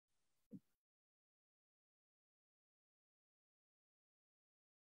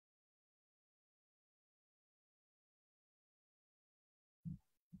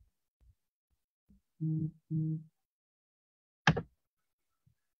Good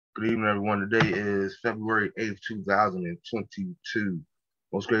evening, everyone. Today is February 8th, 2022.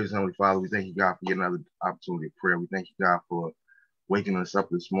 Most gracious Heavenly Father, we thank you, God, for getting another opportunity of prayer. We thank you, God, for waking us up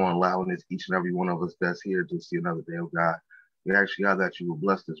this morning, allowing us, each and every one of us that's here to see another day, oh God. We ask you, God, that you will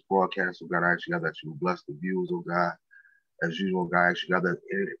bless this broadcast, oh God. I ask you, God, that you will bless the viewers, oh God. As usual, God, I ask you, God, that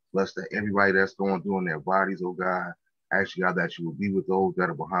bless everybody that's going through in their bodies, oh God. I ask you, God, that you will be with those that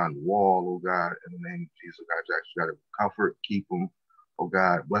are behind the wall, oh God, in the name of Jesus, oh God. I ask you, God, to comfort, keep them, oh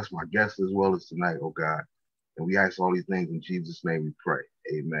God. Bless my guests as well as tonight, oh God. And we ask all these things in Jesus' name we pray.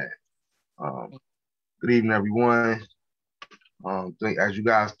 Amen. Good evening, everyone. As you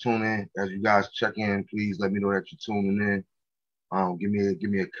guys tune in, as you guys check in, please let me know that you're tuning in. Give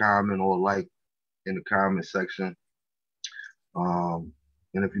me a comment or a like in the comment section. And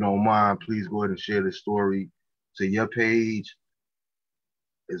if you don't mind, please go ahead and share this story to your page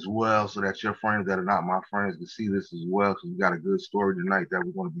as well, so that your friends that are not my friends can see this as well, because we got a good story tonight that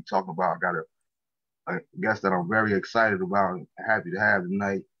we're going to be talking about. I got a guest that I'm very excited about and happy to have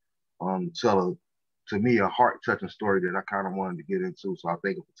tonight. Tell to me a heart-touching story that I kind of wanted to get into, so I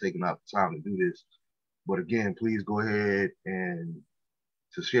thank you for taking out the time to do this. But again, please go ahead and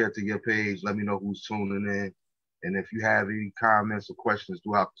to share it to your page. Let me know who's tuning in. And if you have any comments or questions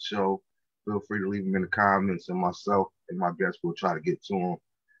throughout the show, feel free to leave them in the comments, and myself and my guests will try to get to them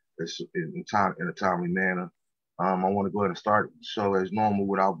in a timely manner. I want to go ahead and start the show as normal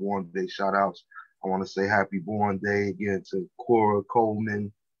with our Born Day shout outs. I want to say happy Born Day again to Cora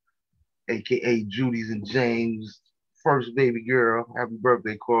Coleman, aka Judy's and James' first baby girl. Happy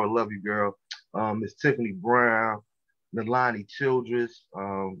birthday, Cora. Love you, girl. Miss Tiffany Brown, Nalani Childress,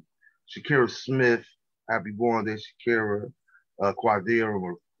 Shakira Smith. Happy Born Day, Shakira.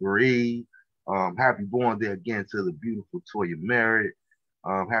 Quadira Marie. Happy Born Day again to the beautiful Toya Merritt.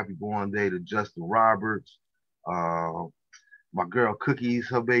 Happy Born Day to Justin Roberts. My girl Cookies,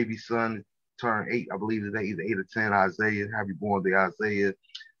 her baby son turned 8, I believe today, either 8 or 10. Isaiah, happy Born Day, Isaiah.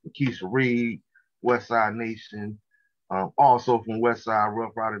 Keisha Reed, Westside Nation. Also from Westside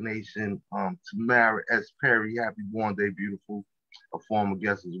Rough Rider Nation, Tamara S. Perry, happy Born Day, beautiful, a former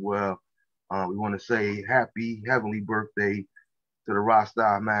guest as well. We want to say happy heavenly birthday to the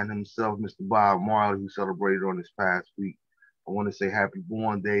rockstar man himself, Mr. Bob Marley, who celebrated on this past week. I want to say happy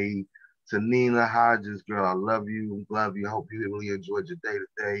Born Day to Nina Hodges, girl. I love you. Love you. I hope you really enjoyed your day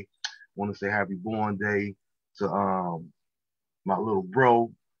today. I want to say happy Born Day to my little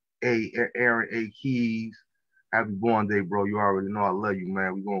bro, Aaron A. Keys. Happy Born Day, bro. You already know I love you,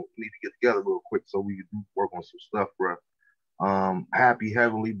 man. We need to get together real quick so we can work on some stuff, bro. Happy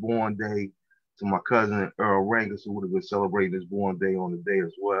Heavenly Born Day to my cousin Earl Rangus, who would have been celebrating his born day on the day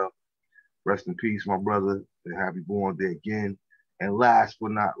as well. Rest in peace, my brother, and happy Born Day again. And last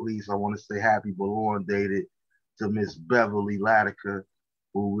but not least, I want to say happy Born Day to Miss Beverly LATIKER,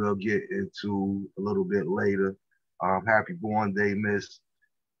 who we'll get into a little bit later. Happy Born Day, Miss.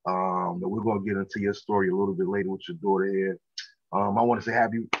 We're going to get into your story a little bit later with your daughter here. I want to say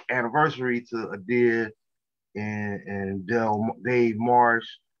happy anniversary to Adair and Dave Marsh.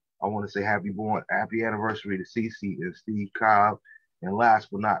 I want to say happy anniversary to Cece and Steve Cobb. And last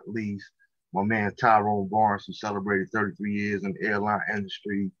but not least, my man Tyrone Barnes, who celebrated 33 years in the airline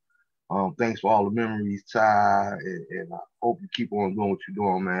industry. Thanks for all the memories, Ty, and I hope you keep on doing what you're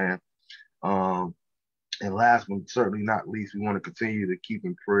doing, man. And last but certainly not least, we want to continue to keep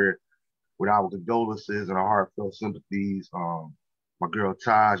in prayer with our condolences and our heartfelt sympathies. My girl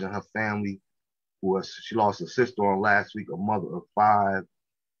Taj and her family, she lost a sister on last week, a mother of 5.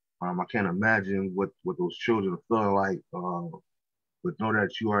 I can't imagine what those children are feeling like. But know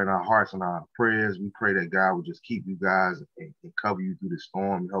that you are in our hearts and our prayers. We pray that God will just keep you guys and cover you through the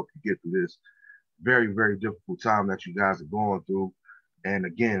storm and help you get through this very, very difficult time that you guys are going through. And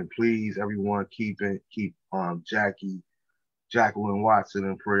again, please, everyone, keep Jacqueline Watson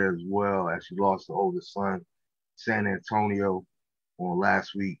in prayer as well, as she lost her oldest son, San Antonio, on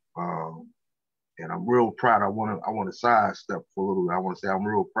last week. And I'm real proud. I want to sidestep for a little bit. I want to say I'm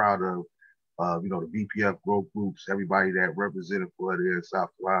real proud of the VPF growth groups, everybody that represented for there in South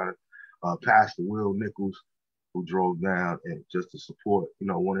Carolina, Pastor Will Nichols, who drove down and just to support,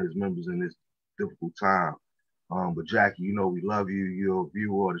 one of his members in this difficult time. But Jackie, we love you. You're a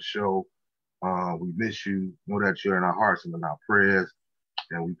viewer of the show. We miss you. Know that you're in our hearts and in our prayers.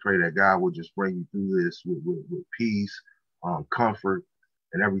 And we pray that God will just bring you through this with peace, comfort,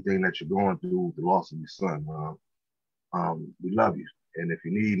 and everything that you're going through with the loss of your son. We love you. And if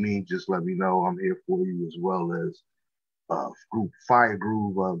you need me, just let me know. I'm here for you, as well as group Fire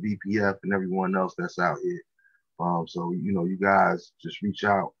Groove, VPF, and everyone else that's out here. So, you guys just reach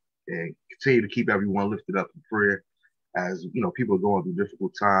out and continue to keep everyone lifted up in prayer as people are going through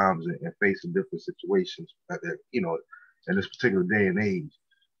difficult times and facing different situations in this particular day and age.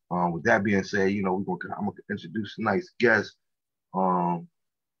 With that being said, I'm gonna introduce a nice guest, um,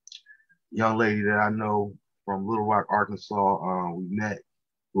 young lady that I know from Little Rock, Arkansas. We met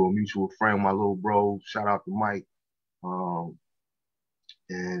through a mutual friend, my little bro. Shout out to Mike. Um,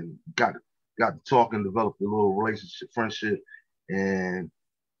 and got to talk and developed a little relationship, friendship, and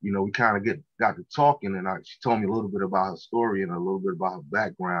we kind of got to talking, and she told me a little bit about her story and a little bit about her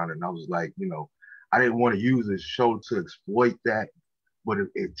background, and I was like, I didn't want to use this show to exploit that, but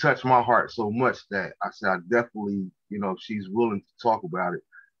it touched my heart so much that I said I definitely, if she's willing to talk about it,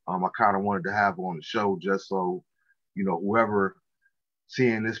 I kind of wanted to have her on the show just so, whoever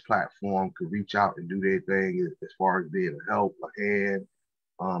seeing this platform could reach out and do their thing as far as being a help, a hand.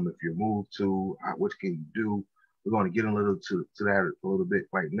 If you're moved to, what can you do? We're going to get a little to that a little bit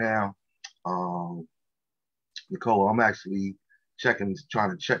right now. Nicole, I'm actually trying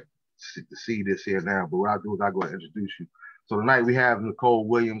to check to see this here now, but what I'll do is I'll go ahead and introduce you. So tonight we have Nicole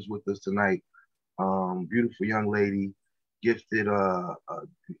Williams with us tonight. Beautiful young lady, gifted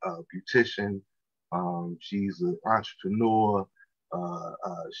beautician. She's an entrepreneur.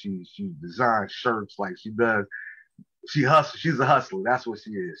 She designs shirts like she does. She hustles. She's a hustler. That's what she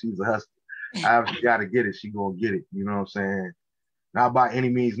is. She's a hustler. However she got to get it, she gonna get it. You know what I'm saying? Not by any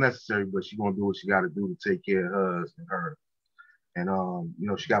means necessary, but she gonna do what she got to do to take care of us and her. And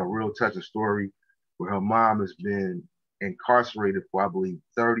she got a real touching story where her mom has been incarcerated for, I believe,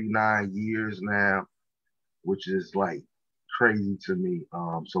 39 years now, which is like crazy to me.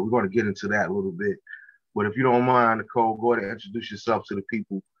 So we're gonna get into that a little bit. But if you don't mind, Nicole, go ahead and introduce yourself to the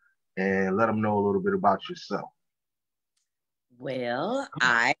people and let them know a little bit about yourself. Well,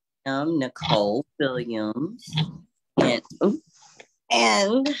 I am Nicole Williams,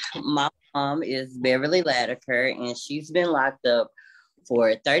 and my mom is Beverly LATIKER, and she's been locked up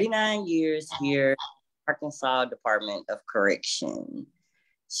for 39 years here, Arkansas Department of Correction.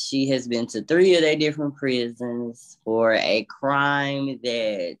 She has been to 3 of their different prisons for a crime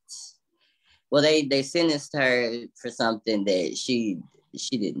that, well, they sentenced her for something that she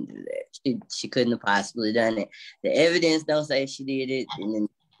didn't do that. She couldn't have possibly done it. The evidence don't say she did it,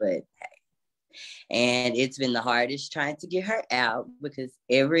 but hey. And it's been the hardest trying to get her out because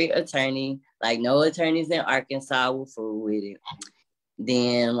every attorney, like no attorneys in Arkansas will fool with it.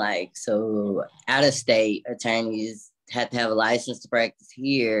 Then so out of state attorneys have to have a license to practice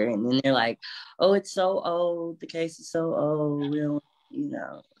here. And then they're like, oh, it's so old. The case is so old. We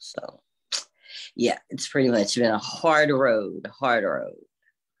don't, so yeah, it's pretty much been a hard road.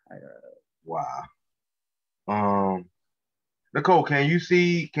 Wow. Nicole, can you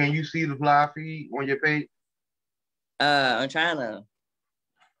see the live feed on your page? I'm trying to.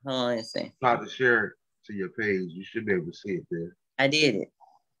 Hold on a second. Try to share it to your page. You should be able to see it there. I did it.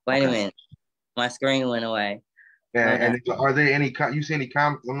 Wait a minute. My screen went away. Yeah, and are there any? You see any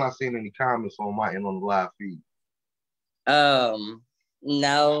comments? I'm not seeing any comments on my end on the live feed. No,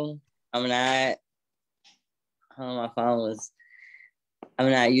 I'm not. My phone was. I'm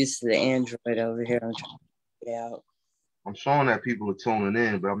not used to the Android over here. I'm trying to get out. I'm showing that people are tuning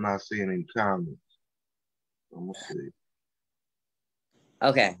in, but I'm not seeing any comments. I'm gonna see.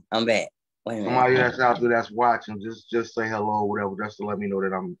 Okay, I'm back. Wait a minute. Somebody that's out there that's watching, just say hello, whatever, just to let me know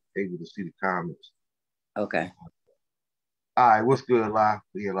that I'm able to see the comments. Okay. All right, what's good, La?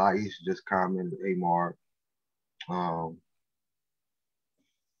 Yeah, La Isha just commented, hey, Mark.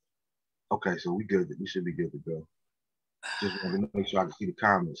 Okay, so we good. We should be good to go. Just want to make sure I can see the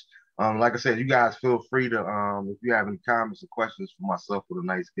comments. Like I said, you guys feel free to, if you have any comments or questions for myself or the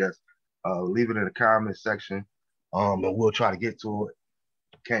nice guest, leave it in the comment section, and we'll try to get to it.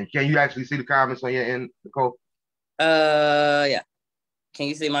 Can you actually see the comments on your end, Nicole? Yeah. Can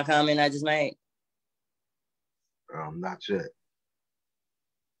you see my comment I just made? Not yet.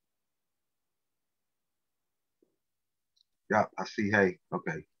 Yep, I see. Hey,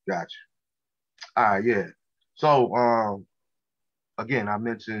 okay, gotcha. All right, yeah. So, again, I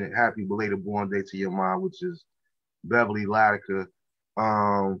mentioned happy belated born day to your mom, which is Beverly LATIKER.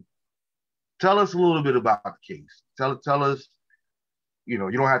 Tell us a little bit about the case. Tell us. You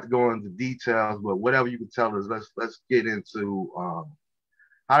don't have to go into details, but whatever you can tell us, let's get into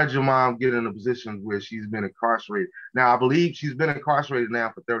how did your mom get in a position where she's been incarcerated? Now, I believe she's been incarcerated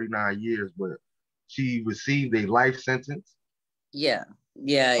now for 39 years, but she received a life sentence. Yeah,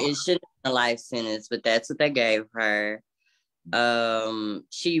 it shouldn't have been a life sentence, but that's what they gave her.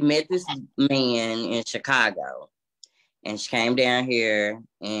 She met this man in Chicago, and she came down here,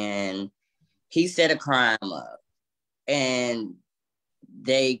 and he set a crime up, and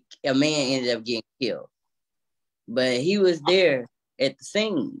a man ended up getting killed. But he was there at the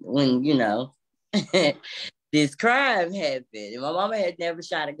scene when, this crime happened. And my mama had never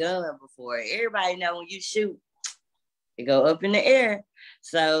shot a gun before. Everybody know when you shoot, it go up in the air.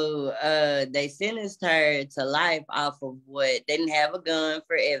 So they sentenced her to life off of what they didn't have a gun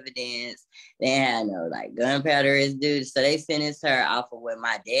for evidence. They had no like gunpowder is due. So they sentenced her off of what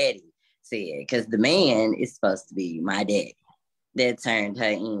my daddy said. Because the man is supposed to be my daddy that turned her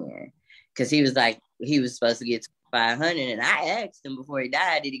in. Because he was supposed to get 500, and I asked him before he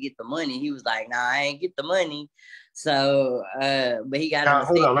died, did he get the money? He was like, "Nah, I ain't get the money." So, but he got on the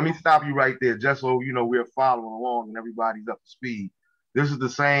hold stand. on, let me stop you right there, just so we're following along and everybody's up to speed. This is the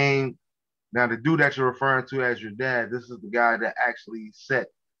same. Now, the dude that you're referring to as your dad, this is the guy that actually set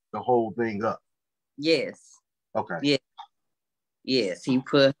the whole thing up. Yes. Okay. Yes, he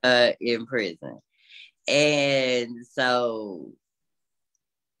put her in prison, and so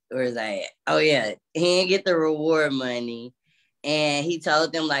was like, oh yeah, he didn't get the reward money, and he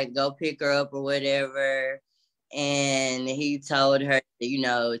told them like go pick her up or whatever, and he told her,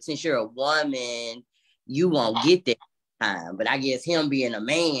 since you're a woman, you won't get that time, but I guess him being a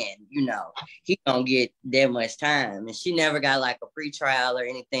man, he don't get that much time, and she never got like a pre-trial or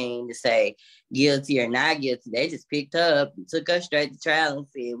anything to say guilty or not guilty. They just picked her up and took her straight to trial and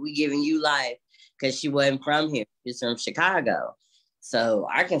said, we giving you life, because she wasn't from here, she's from Chicago. So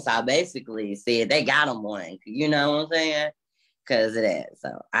Arkansas basically said they got him one, you know what I'm saying? Because of that.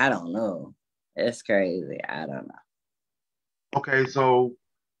 So I don't know. It's crazy. I don't know. Okay, so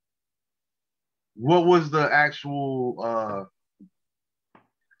what was the actual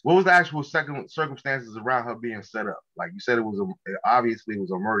second circumstances around her being set up? Like you said, obviously it was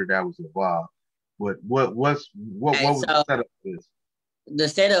a murder that was involved, but what was the setup for this? The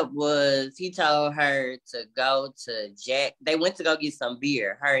setup was he told her to go to Jack. They went to go get some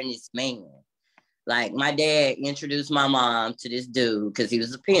beer, her and this man. Like my dad introduced my mom to this dude because he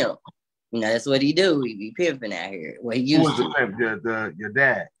was a pimp. That's what he do. He be pimping out here. Well, he used to. Who was the pimp? Your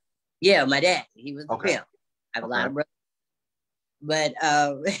dad? Yeah, my dad. He was the pimp. I have a lot of brothers. But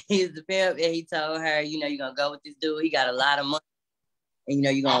he's the pimp, and he told her, you're gonna go with this dude. He got a lot of money, and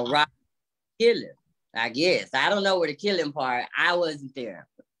you're gonna rob, kill him. I guess I don't know where the killing part. I wasn't there,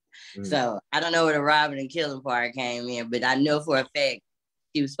 so I don't know where the robbing and killing part came in. But I know for a fact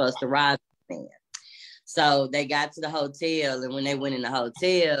he was supposed to rob the man. So they got to the hotel, and when they went in the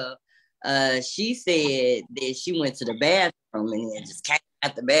hotel, she said that she went to the bathroom and then just came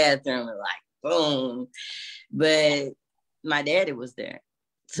out the bathroom and like boom. But my daddy was there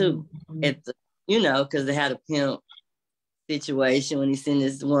too, at the, because they had a pimp situation when he sent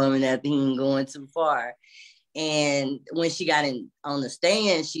this woman after he was going too far. And when she got on the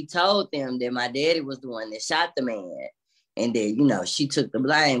stand, she told them that my daddy was the one that shot the man. And then, she took the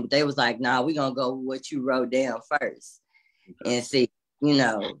blame. But they was like, nah, we're going to go with what you wrote down first. Okay. And see,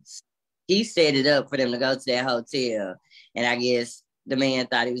 he set it up for them to go to that hotel. And I guess the man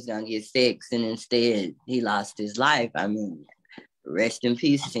thought he was going to get sex. And instead, he lost his life. I mean, rest in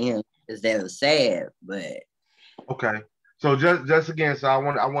peace to him, because that was sad. But okay. So just again, so I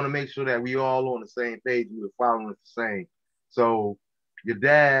want to make sure that we all on the same page. We're following the same. So your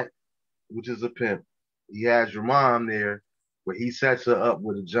dad, which is a pimp, he has your mom there, but he sets her up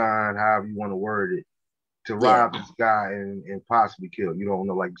with a John, however you want to word it, to rob this guy and possibly kill. You don't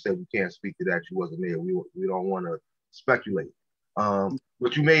know, like you said, we can't speak to that. You wasn't there. We don't want to speculate.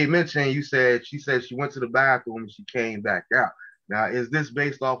 But you made mention, she said she went to the bathroom and she came back out. Now, is this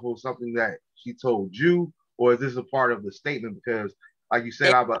based off of something that she told you, or is this a part of the statement? Because, like you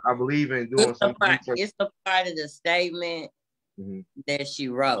said, I believe in doing some research. It's a part of the statement that she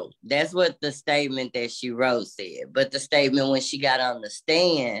wrote. That's what the statement that she wrote said. But the statement when she got on the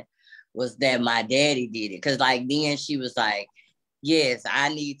stand was that my daddy did it. Because, like, then she was like, yes,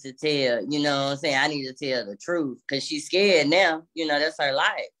 I need to tell, you know what I'm saying? I need to tell the truth because she's scared now. That's her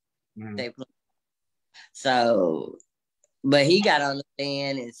life. So, but he got on the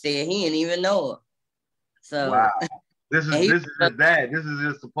stand and said he didn't even know her. So, wow. This is your dad. This is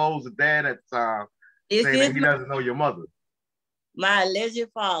your supposed dad at the time saying that he doesn't know your mother. My alleged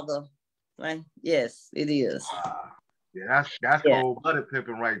father. Yes, it is. Yeah, that's cold-blooded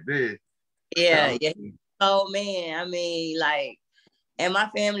pimping right there. Yeah. Oh man, I mean, like, and my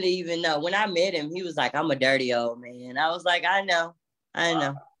family even know. When I met him, he was like, "I'm a dirty old man." I was like, "I know.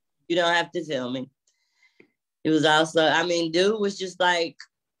 You don't have to tell me." It was also, I mean, dude was just like,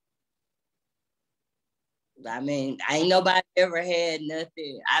 I mean, ain't nobody ever had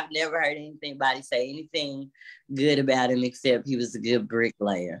nothing. I've never heard anybody say anything good about him except he was a good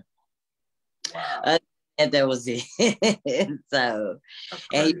bricklayer. Wow. And that was it. So, That's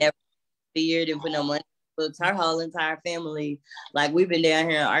and he crazy. never feared and put no money. Books. Her whole entire family, like we've been down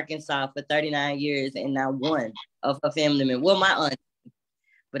here in Arkansas for 39 years, and not one of her family members. Well, my aunt,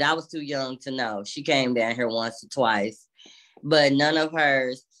 but I was too young to know. She came down here once or twice, but none of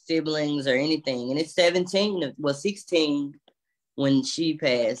her siblings or anything. And it's 17, well, 16 when she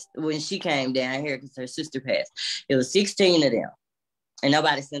passed, when she came down here because her sister passed. It was 16 of them. And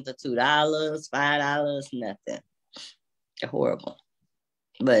nobody sent her $2, $5, nothing. Horrible.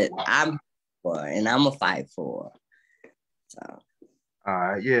 But Wow. I'm for and I'm a fight for. So All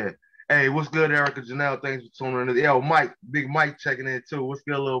right, yeah. Hey, what's good, Erica Janelle? Thanks for tuning in. Yo, Mike, Big Mike checking in too. What's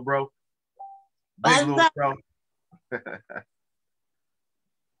good, little bro? Big what's little up? bro.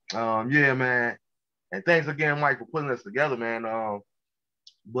 Yeah, man. And thanks again, Mike, for putting us together, man.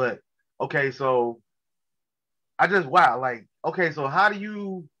 But okay, so I just wow, like, okay, so how do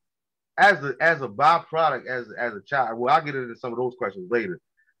you as a byproduct as a child? Well, I'll get into some of those questions later.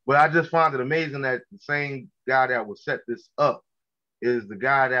 But I just find it amazing that the same guy that would set this up is the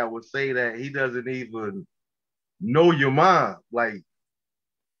guy that would say that he doesn't even know your mom. Like,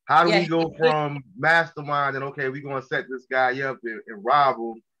 how do Yeah, we go from mastermind and okay, we're gonna set this guy up and rob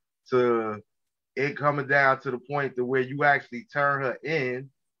him to it coming down to the point to where you actually turn her in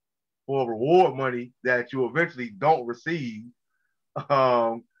for reward money that you eventually don't receive.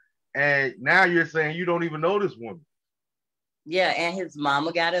 Um, and now you're saying you don't even know this woman. yeah, and his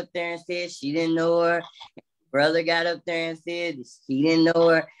mama got up there and said she didn't know her. Brother got up there and said she didn't know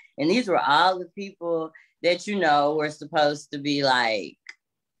her. And these were all the people that were supposed to be like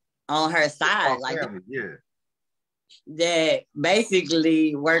on her side, Oh, like family, yeah. that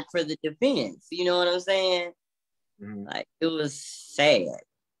basically work for the defense. You know what I'm saying? Mm-hmm. Like it was sad.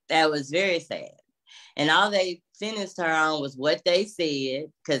 That was very sad. And all they sentenced her on was what they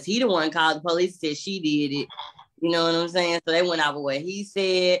said, because he the one called the police, said she did it. You know what I'm saying? So they went off of what he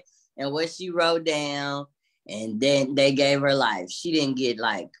said and what she wrote down, and then they gave her life. She didn't get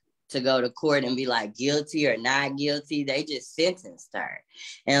like to go to court and be like guilty or not guilty. They just sentenced her.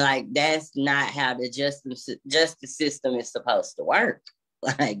 And like that's not how the justice system is supposed to work.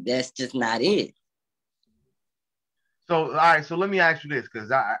 Like that's just not it. So all right, so let me ask you this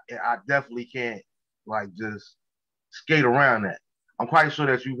because I definitely can't like just skate around that. I'm quite sure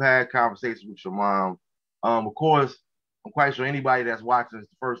that you've had conversations with your mom. Of course, I'm quite sure anybody that's watching is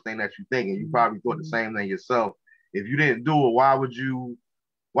the first thing that you think, and you probably thought the same thing yourself. If you didn't do it, why would you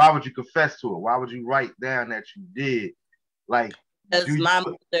confess to it? Why would you write down that you did? Like, do Because you my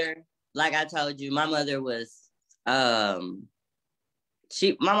mother, like I told you, my mother was um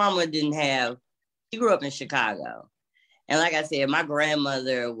my mama didn't have, she grew up in Chicago. And like I said, my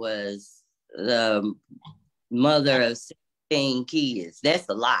grandmother was the mother of 16 kids. That's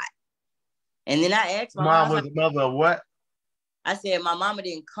a lot. And then I asked my mom mom, was a mother of what? I said, my mama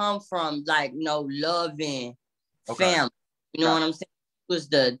didn't come from like no loving Okay, family. You know what gotcha. I'm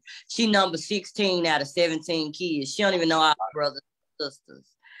saying? She number 16 out of 17 kids. She don't even know our brothers and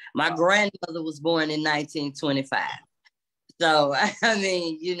sisters. My grandmother was born in 1925. So, I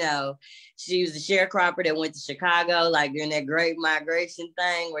mean, she was a sharecropper that went to Chicago, like during that great migration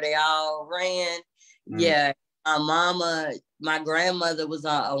thing where they all ran. Mm. Yeah. My grandmother was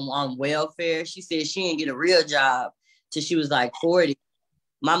on welfare. She said she didn't get a real job till she was like 40.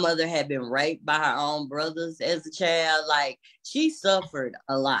 My mother had been raped by her own brothers as a child. Like, she suffered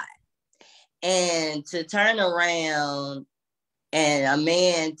a lot. And to turn around and a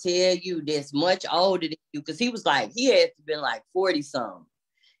man tell you this much older than you, because he had to been like 40 something,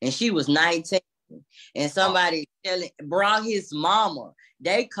 and she was 19, and somebody brought his mama.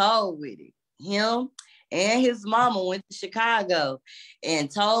 They cold with it. Him and his mama went to Chicago and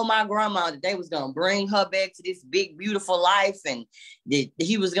told my grandma that they was gonna bring her back to this big, beautiful life, and that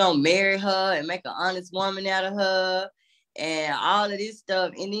he was gonna marry her and make an honest woman out of her, and all of this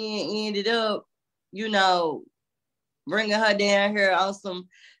stuff, and then ended up, you know, bringing her down here on some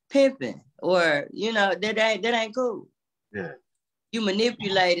pimping, or that ain't cool. Yeah. You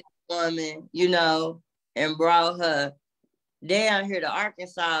manipulated the woman, and brought her down here to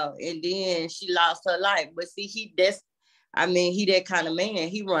Arkansas, and then she lost her life. But see, he that kind of man.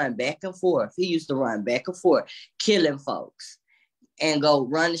 He run back and forth. He used to run back and forth, killing folks, and go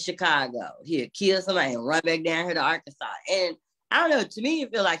run to Chicago. He'll kill somebody and run back down here to Arkansas. And I don't know, to me,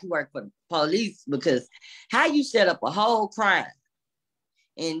 it feel like he worked for the police, because how you set up a whole crime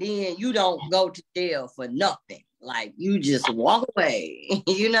and then you don't go to jail for nothing. Like, you just walk away,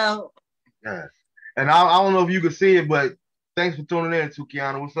 Yeah. And I don't know if you can see it, but thanks for tuning in to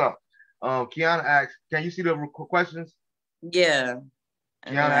Kiana. What's up? Kiana asks, can you see the questions? Yeah.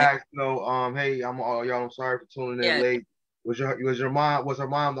 I'm Kiana like, asked, hey, y'all. I'm sorry for tuning in yeah, late. Was her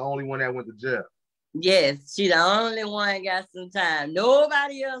mom the only one that went to jail? yes, she the only one got some time.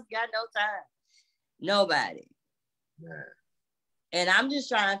 Nobody else got no time. Nobody. Man. And I'm just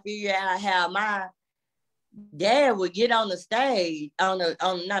trying to figure out how my dad would get on the stage, on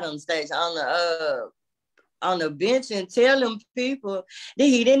not on the stage, on the bench and tell them people that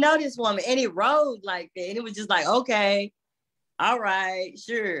he didn't know this woman. And it rose like that. And it was just like, okay, all right,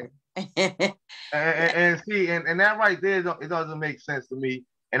 sure. And see, and that right there, it doesn't make sense to me.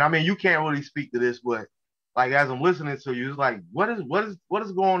 And I mean, you can't really speak to this, but like as I'm listening to you, it's like, what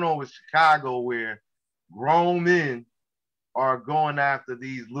is going on with Chicago where grown men are going after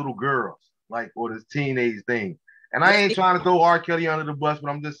these little girls, like, or this teenage thing? And I ain't trying to throw R. Kelly under the bus, but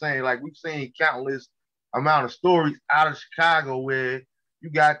I'm just saying, like, we've seen countless amount of stories out of Chicago where you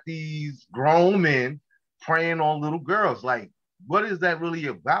got these grown men preying on little girls. Like, what is that really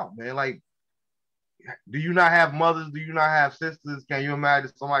about, man? Like, do you not have mothers? Do you not have sisters? Can you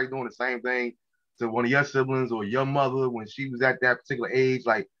imagine somebody doing the same thing to one of your siblings or your mother when she was at that particular age?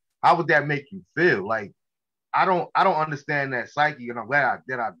 Like, how would that make you feel? Like, I don't understand that psyche, and I'm glad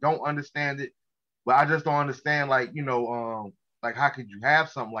that I don't understand it. But I just don't understand, like, like, how could you have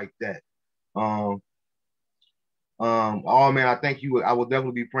something like that? Um, oh man, I think you would. I will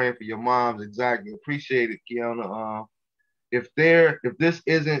definitely be praying for your moms. Exactly, appreciate it, Kiana. If this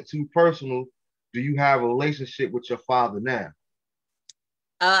isn't too personal, do you have a relationship with your father now?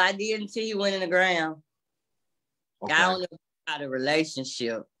 I did until he went in the ground. I Okay. don't know about a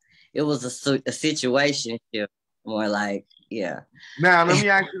relationship. It was a situation more like, yeah. Now let me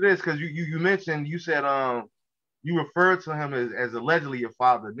ask you this, because you mentioned, you said you referred to him as allegedly your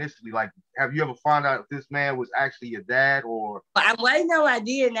father initially. Like, have you ever found out if this man was actually your dad or? I'm waiting on my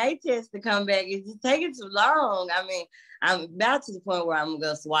DNA test to come back. It's just taking too long. I mean, I'm about to the point where I'm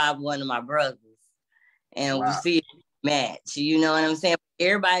gonna swab one of my brothers and we Wow. see it match. You know what I'm saying?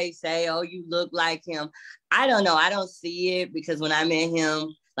 Everybody say, "Oh, you look like him." I don't know. I don't see it because when I met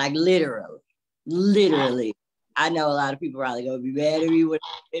him, like literally, I know a lot of people probably gonna be mad at me when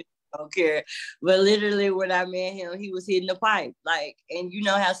I don't care, but literally when I met him, he was hitting the pipe. Like, and you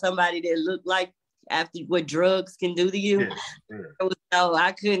know how somebody that looked like after what drugs can do to you. Yeah. Yeah. So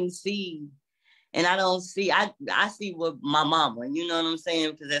I couldn't see. And I don't see, I see what my mama, you know what I'm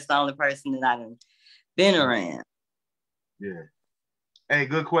saying? Because that's the only person that I've been Yeah. around. Yeah. Hey,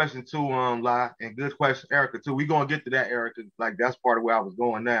 good question too, La, and good question, Erica too. We gonna get to that, Erica. Like, that's part of where I was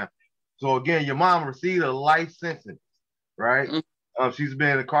going now. So again, your mom received a life sentence, right? Mm. She's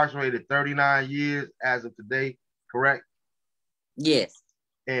been incarcerated 39 years as of today, correct? Yes.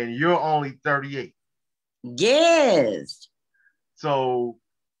 And you're only 38. Yes. So,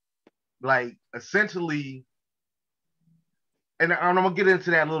 like, essentially, and I'm gonna get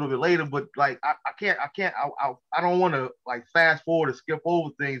into that a little bit later, but like, I don't want to like fast forward or skip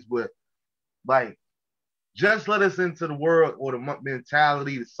over things, but like, just let us into the world or the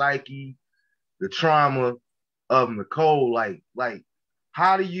mentality, the psyche, the trauma of Nicole. Like,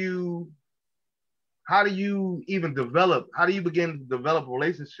 how do you even develop? How do you begin to develop a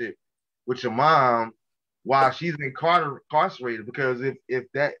relationship with your mom while she's incarcerated? Because if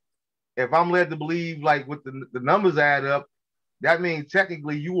I'm led to believe, like, with the numbers add up, that means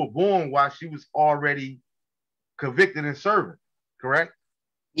technically you were born while she was already convicted and serving, correct?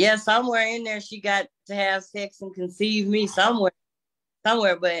 Yeah, somewhere in there she got to have sex and conceive me somewhere,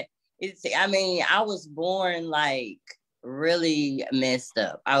 but I mean, I was born like really messed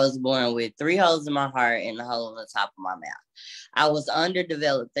up. I was born with 3 holes in my heart and a hole in the top of my mouth. I was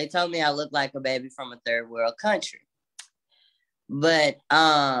underdeveloped. They told me I looked like a baby from a third world country. But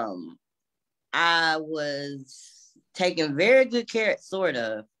I was taken very good care, sort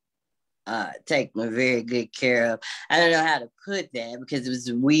of taken very good care of. I don't know how to put that because it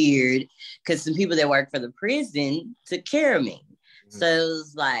was weird because some people that work for the prison took care of me. Mm-hmm. So it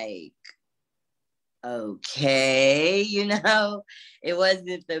was like, okay, it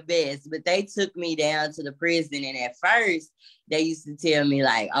wasn't the best, but they took me down to the prison. And at first they used to tell me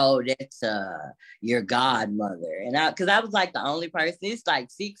like, oh, that's your godmother. And because I was like the only person, it's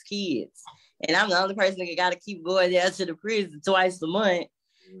like 6 kids. And I'm the only person that got to keep going down to the prison twice a month.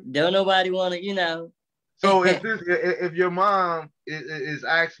 Don't nobody want to. So if your mom is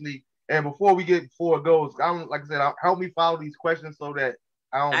actually, and before it goes, like I said, help me follow these questions so that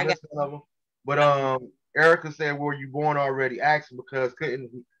I don't miss none of them. But Erica said, "Were you born already?" Asking because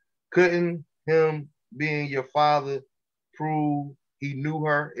couldn't him being your father prove he knew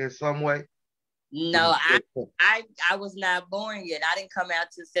her in some way? No, I was not born yet. I didn't come out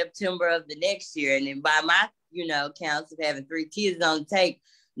till September of the next year. And then by my, counts of having 3 kids, it only take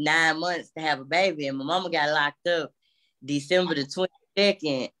 9 months to have a baby. And my mama got locked up December the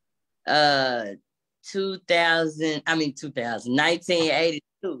 22nd,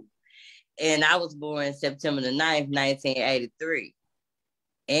 1982. And I was born September the 9th, 1983.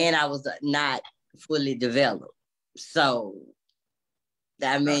 And I was not fully developed. So,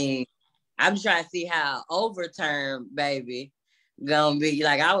 I mean, I'm trying to see how overturned baby gonna be.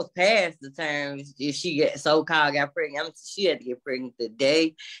 Like, I was past the term if she got pregnant. I mean, she had to get pregnant the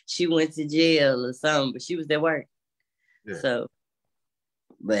day she went to jail or something, but she was at work. Yeah. So,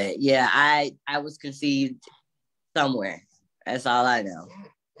 but yeah, I was conceived somewhere. That's all I know.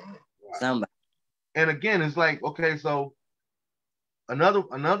 Somebody. And again, it's like, okay, so another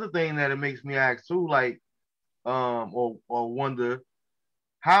thing that it makes me ask too, like, or wonder,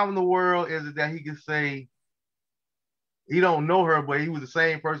 how in the world is it that he can say he don't know her, but he was the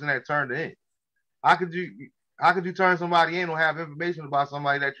same person that turned her in? How could you turn somebody in or have information about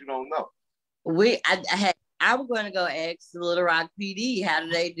somebody that you don't know? I'm going to go ask the Little Rock PD, how do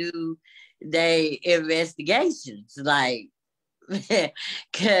they do their investigations? Like,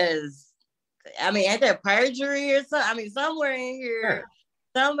 because, I mean, ain't there perjury or something? I mean, somewhere in here,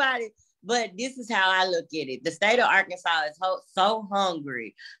 somebody, but this is how I look at it. The state of Arkansas is so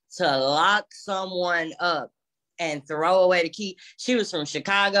hungry to lock someone up and throw away the key. She was from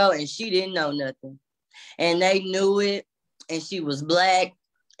Chicago and she didn't know nothing. And they knew it, and she was Black,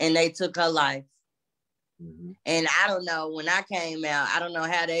 and they took her life. Mm-hmm. And I don't know, when I came out, I don't know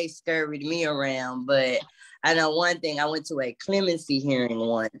how they scurried me around, but I know one thing. I went to a clemency hearing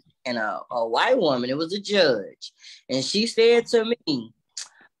once, and a white woman, it was a judge, and she said to me,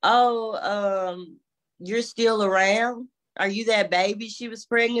 "Oh, you're still around? Are you that baby she was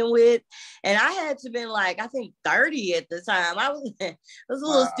pregnant with?" And I had to been like, I think 30 at the time. I was a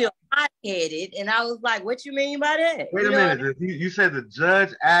little still hot-headed, and I was like, "What you mean by that?" Wait a minute. You said the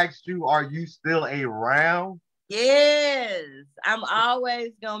judge asked you, "Are you still around?" Yes, I'm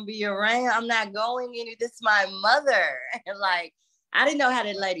always gonna be around. I'm not going any. This is my mother. And like, I didn't know how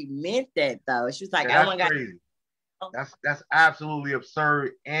that lady meant that though. She was like, "Oh my God, crazy. That's absolutely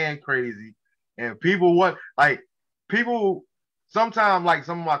absurd and crazy." And people sometimes, like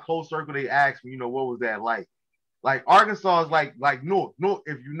some of my close circle, they ask me, what was that like? Like Arkansas is like Newark. Newark,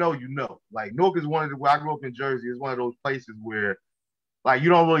 if you know, you know. Like Newark is one of the, where I grew up in Jersey, it's one of those places where like you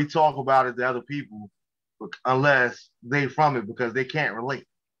don't really talk about it to other people unless they from it, because they can't relate.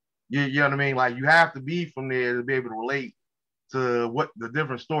 You know what I mean? Like you have to be from there to be able to relate to what the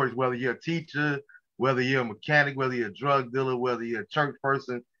different stories, whether you're a teacher, whether you're a mechanic, whether you're a drug dealer, whether you're a church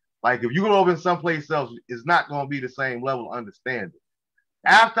person. Like if you go over in someplace else, it's not going to be the same level of understanding.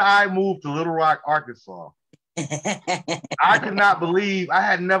 After I moved to Little Rock, Arkansas, I could not believe, I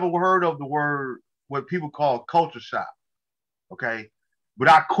had never heard of the word, what people call culture shock. Okay. But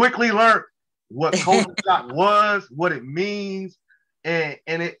I quickly learned what culture shock was, what it means. And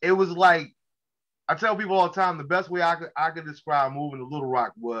it was like, I tell people all the time, the best way I could describe moving to Little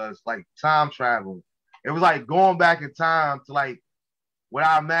Rock was like time traveling. It was like going back in time to like what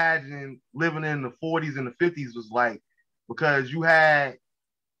I imagined living in the 40s and the 50s was like, because you had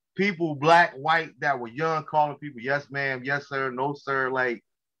people, Black, white, that were young, calling people, "Yes, ma'am, yes, sir, no, sir." Like,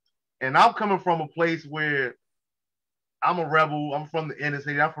 and I'm coming from a place where I'm a rebel. I'm from the inner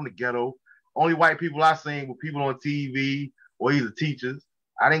city. I'm from the ghetto. Only white people I seen were people on TV or either teachers.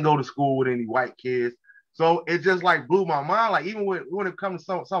 I didn't go to school with any white kids. So it just like blew my mind. Like even when it comes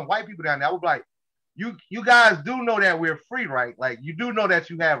to some white people down there, I was like, you guys do know that we're free, right? Like you do know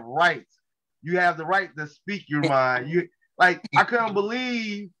that you have rights. You have the right to speak your mind. You like, I couldn't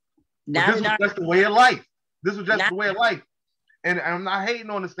believe this was just the way of life. This was just the way of life. And I'm not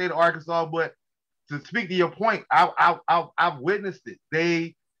hating on the state of Arkansas, but to speak to your point, I've witnessed it.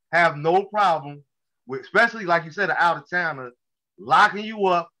 They have no problem with, especially like you said, an out of towner locking you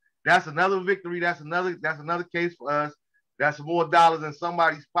up. That's another victory. That's another case for us. That's more dollars in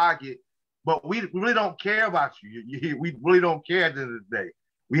somebody's pocket. But we really don't care about you. We really don't care at the end of the day.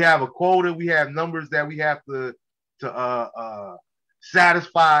 We have a quota. We have numbers that we have to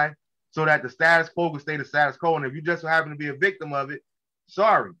satisfy so that the status quo can stay the status quo. And if you just happen to be a victim of it,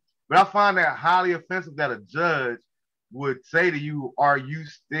 sorry. But I find that highly offensive that a judge would say to you, "Are you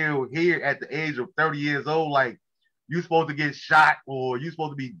still here at the age of 30 years old? Like, you're supposed to get shot, or you're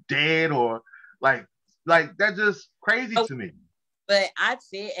supposed to be dead, or like that's just crazy to me." But I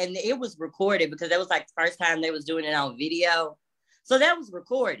said, and it was recorded because that was like the first time they was doing it on video. So that was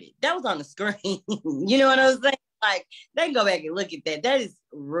recorded. That was on the screen. You know what I was saying? like, they can go back and look at that. That is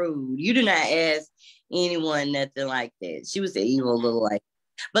rude. You do not ask anyone nothing like that. She was an evil little like.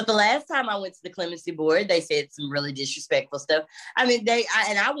 But the last time I went to the clemency board, they said some really disrespectful stuff. I mean,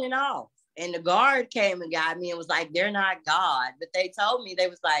 I went off, and the guard came and got me and was like, they're not God. But they told me, they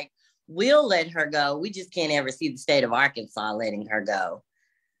was like, we'll let her go. We just can't ever see the state of Arkansas letting her go.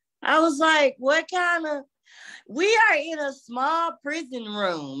 I was like, what kind of, we are in a small prison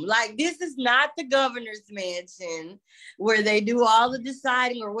room. Like, this is not the governor's mansion where they do all the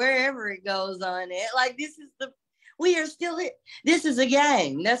deciding or wherever it goes on it. Like, we are still here. This is a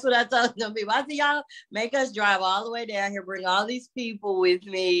game. That's what I told them people. I said, y'all make us drive all the way down here, bring all these people with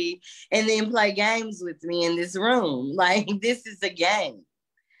me, and then play games with me in this room. Like, this is a game.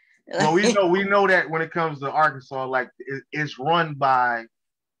 Well, we know that when it comes to Arkansas, like it's run by,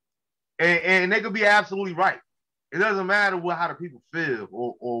 and they could be absolutely right. It doesn't matter how the people feel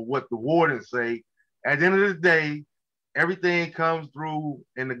or what the wardens say. At the end of the day, everything comes through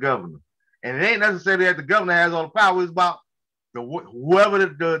in the governor. And it ain't necessarily that the governor has all the power. It's about whoever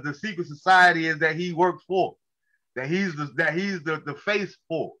the secret society is that he works for, that he's the face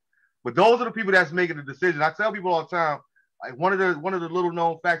for. But those are the people that's making the decision. I tell people all the time, like one of the little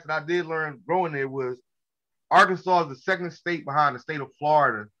known facts that I did learn growing there was Arkansas is the second state behind the state of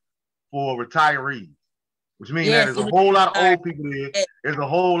Florida for retirees, which means that there's a whole lot of old people there. There's a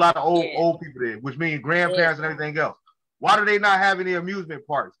whole lot of old people there, which means grandparents and everything else. Why do they not have any amusement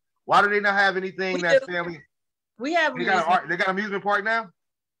parks? Why do they not have anything that's family? We have. They got an amusement park now?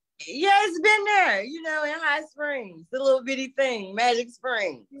 Yeah, it's been there, in High Springs, the little bitty thing, Magic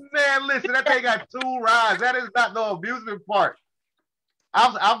Springs. Man, listen, that thing got 2 rides. That is not no amusement park.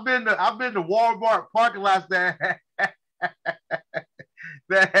 I've been to Walmart parking lots that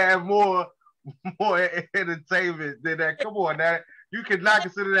have more entertainment than that. Come on, that you cannot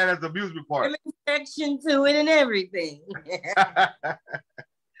consider that as an amusement park. Section to it and everything.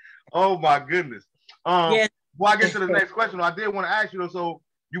 Oh my goodness. Yes. Before I get to the next question, I did want to ask you though. So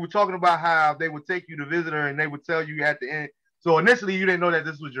you were talking about how they would take you to visit her and they would tell you at the end. So initially you didn't know that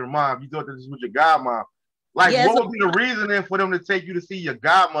this was your mom. You thought that this was your godmom. Like, what would be the reasoning for them to take you to see your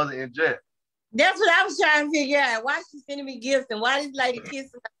godmother in jail? That's what I was trying to figure out. Why she sending me gifts and why this lady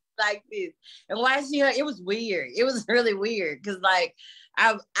kissing like this? And why it was weird. It was really weird. Cause like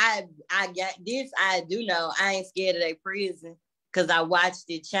I got this, I do know I ain't scared of that prison. Cause I watched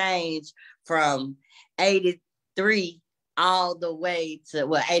it change from 83 all the way to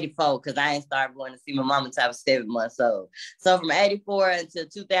 84, because I ain't started going to see my mom until I was 7 months old. So from 84 until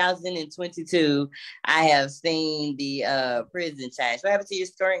 2022, I have seen the prison change. What happened to your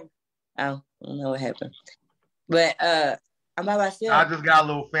screen? Oh, I don't know what happened. But I'm by myself. I just got a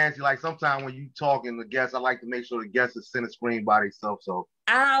little fancy. Like sometimes when you talking to guests, I like to make sure the guests is center screen by themselves. So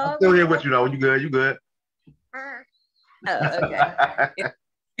I'm still here with you though. You good? You good? Oh, okay.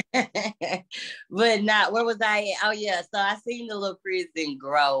 But not, where was I at? Oh yeah, so I seen the little prison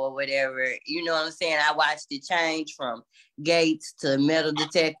grow or whatever. You know what I'm saying? I watched it change from gates to metal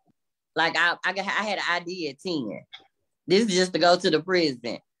detector. Like I had an ID at 10. This is just to go to the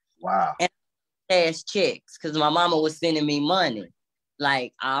prison. Wow. And cash checks because my mama was sending me money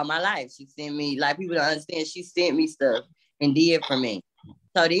like all my life. She sent me, like, people don't understand, she sent me stuff and did for me.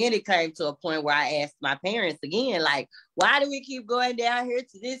 So then it came to a point where I asked my parents again, like, why do we keep going down here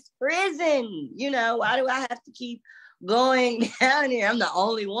to this prison? Why do I have to keep going down here? I'm the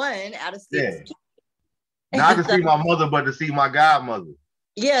only one out of 6 kids. Not to see my mother, but to see my godmother.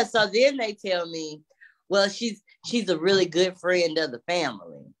 Yeah, so then they tell me, well, she's a really good friend of the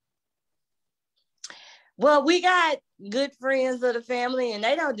family. Well, we got good friends of the family, and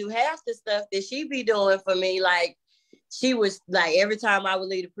they don't do half the stuff that she be doing for me. Like, she was like, every time I would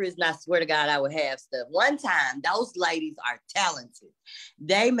leave the prison, I swear to God, I would have stuff. One time, those ladies are talented.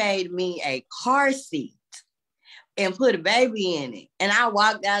 They made me a car seat and put a baby in it. And I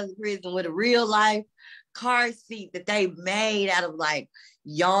walked out of the prison with a real life car seat that they made out of like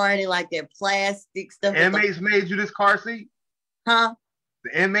yarn and like that plastic stuff. The inmates made you this car seat? Huh?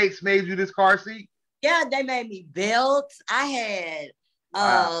 The inmates made you this car seat? Yeah, they made me belts. I had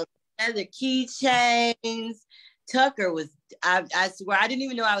other keychains. Tucker was, I swear, I didn't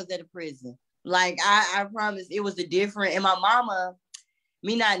even know I was at a prison. Like, I promise it was a different, and my mama,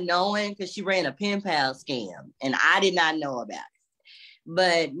 me not knowing, because she ran a pen pal scam, and I did not know about it.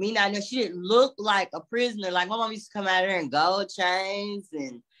 But me not know, she didn't look like a prisoner. Like, my mom used to come out there in gold chains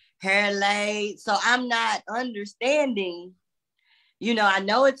and hair laid. So I'm not understanding, I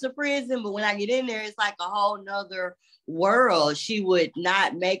know it's a prison, but when I get in there, it's like a whole nother world. She would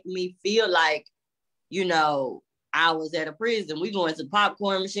not make me feel like, I was at a prison. We going to the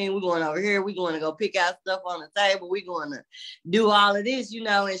popcorn machine. We going over here. We going to go pick out stuff on the table. We going to do all of this, you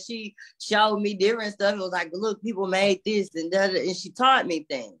know. And she showed me different stuff. It was like, look, people made this and that. And she taught me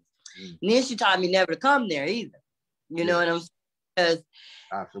things. And then she taught me never to come there either. You know what I'm saying? Because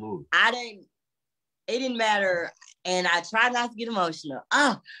absolutely, it didn't matter. And I tried not to get emotional.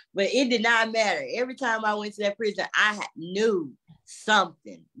 But it did not matter. Every time I went to that prison, I knew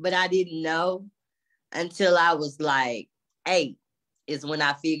something, but I didn't know until I was like 8 is when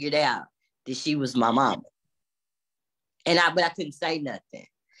I figured out that she was my mama. But I couldn't say nothing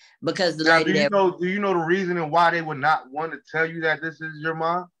because the lady do you know the reason and why they would not want to tell you that this is your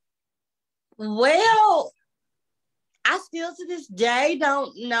mom? Well, I still to this day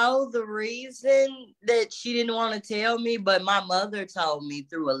don't know the reason that she didn't want to tell me, but my mother told me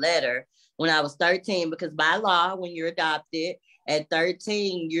through a letter when I was 13, because by law, when you're adopted at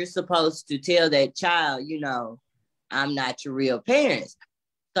 13, you're supposed to tell that child, you know, I'm not your real parents.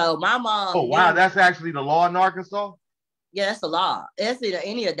 So my mom. Oh, wow. That's actually the law in Arkansas? Yeah, that's the law. That's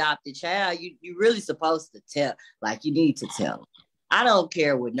any adopted child. You really supposed to tell, like you need to tell them. I don't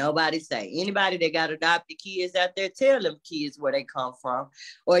care what nobody say. Anybody that got adopted kids out there, tell them kids where they come from.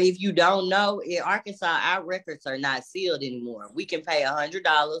 Or if you don't know, in Arkansas, our records are not sealed anymore. We can pay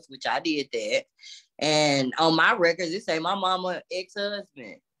 $100, which I did that. And on my records, it say my mama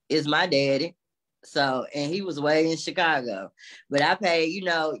ex-husband is my daddy. So, and he was way in Chicago. But I paid, you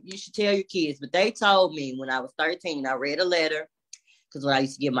know, you should tell your kids. But they told me when I was 13, I read a letter. Because when I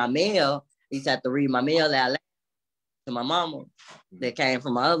used to get my mail, I used to have to read my mail out loud to my mama that came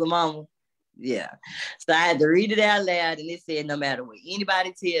from my other mama. Yeah. So I had to read it out loud, and it said, no matter what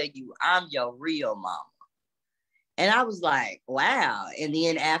anybody tell you, I'm your real mama. And I was like, wow. And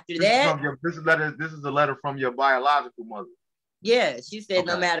then after that, this is a letter from your biological mother. Yeah, she said,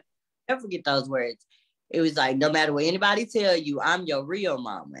 no matter, never forget those words. It was like, no matter what anybody tell you, I'm your real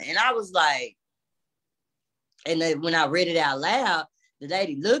mama. And I was like, and then when I read it out loud, the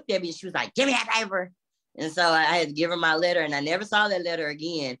lady looked at me and she was like, give me that paper. And so I had to give her my letter, and I never saw that letter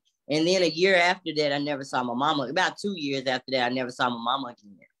again. And then a year after that, I never saw my mama. About 2 years after that, I never saw my mama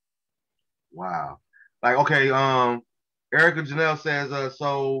again. Wow. Like, okay, Erica Janelle says,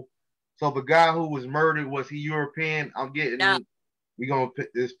 so the guy who was murdered, was he European? I'm getting, we gonna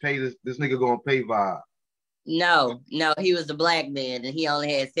pay this nigga gonna pay Vibe. No, he was a black man, and he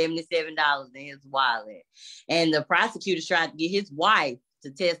only had $77 in his wallet. And the prosecutor tried to get his wife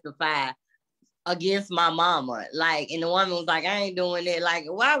to testify against my mama. Like, and the woman was like, I ain't doing that. Like,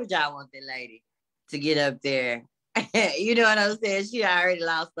 why would y'all want that lady to get up there? You know what I'm saying? She already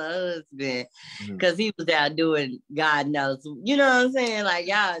lost her husband because he was out doing God knows. You know what I'm saying? Like,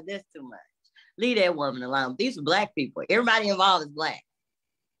 y'all, that's too much. Leave that woman alone. These are black people. Everybody involved is black.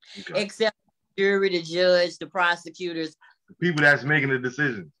 Except the jury, the judge, the prosecutors. The people that's making the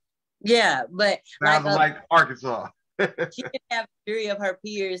decisions. Yeah, but sounds like Arkansas. She didn't have a jury of her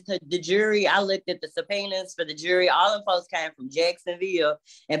peers. The jury, I looked at the subpoenas for the jury. All the folks came from Jacksonville.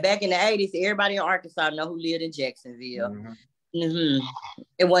 And back in the 80s, everybody in Arkansas know who lived in Jacksonville.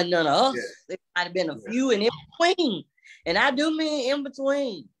 It wasn't none of us. It might have been a few in between. And I do mean in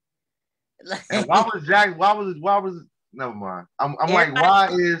between. And why was never mind. I'm like, why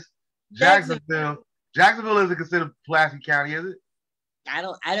is Jacksonville isn't considered Pulaski County, is it? I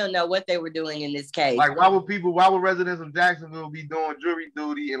don't know what they were doing in this case. Like, why would residents of Jacksonville be doing jury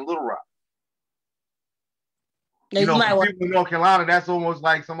duty in Little Rock? You know, for people in North Carolina, that's almost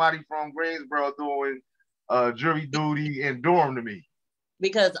like somebody from Greensboro doing jury duty in Durham to me.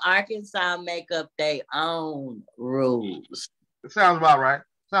 Because Arkansas make up their own rules. It sounds about right.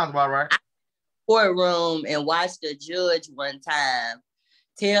 I courtroom and watched the judge one time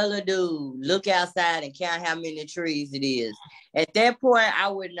tell a dude, look outside and count how many trees it is. At that point, I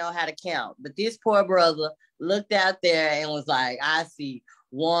wouldn't know how to count. But this poor brother looked out there and was like, I see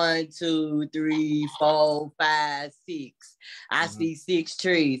 1, 2, 3, 4, 5, 6. I see 6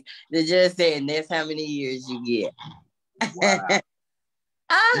 trees. The judge said, and that's how many years you get. Wow.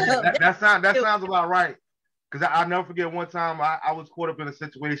 that sounds about right. Because I'll never forget one time I was caught up in a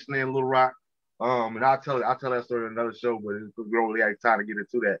situation in Little Rock. And I'll tell that story in another show, but we don't really have time to get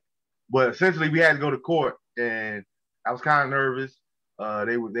into that. But essentially, we had to go to court, and I was kind of nervous.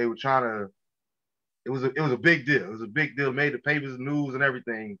 They were trying to. It was a big deal. It was a big deal. Made the papers, news, and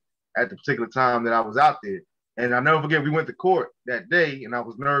everything at the particular time that I was out there. And I'll never forget. We went to court that day, and I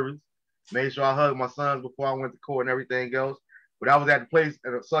was nervous. Made sure I hugged my sons before I went to court and everything else. But I was at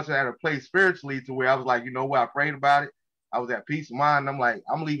a place spiritually to where I was like, you know what? I prayed about it. I was at peace of mind. I'm like,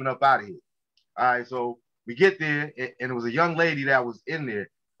 I'm leaving up out of here. All right, so we get there, and it was a young lady that was in there,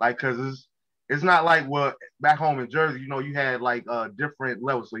 like, because it's not like what back home in Jersey, you know, you had like different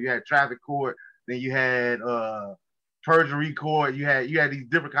levels. So you had traffic court, then you had perjury court, you had these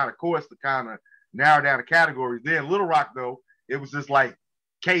different kind of courts to kind of narrow down the categories. Then Little Rock though, it was just like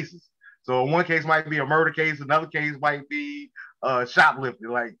cases. So one case might be a murder case, another case might be shoplifting.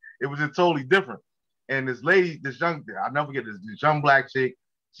 Like it was just totally different. And this lady, I'll never forget this young black chick.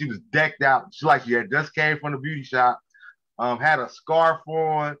 She was decked out. She had just came from the beauty shop, had a scarf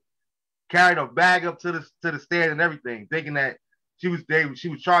on, carried a bag up to the stand and everything, thinking that she was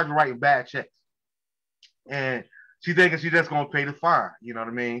charged with writing bad checks, and she thinking she just gonna pay the fine. You know what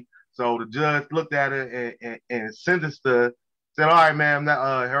I mean? So the judge looked at her and sentenced her. Said, "All right, ma'am, that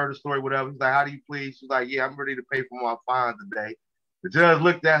heard the story, whatever." He's like, "How do you plead?" She's like, "Yeah, I'm ready to pay for my fine today." The judge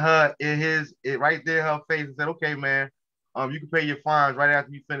looked at her right there in her face and said, "Okay, man, you can pay your fines right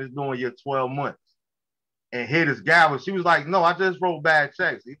after you finish doing your 12 months." And hit his gavel. She was like, "No, I just wrote bad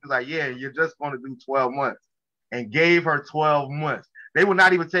checks." He was like, "Yeah, you're just going to do 12 months." And gave her 12 months. They would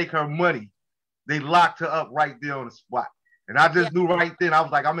not even take her money. They locked her up right there on the spot. And I just knew right then, I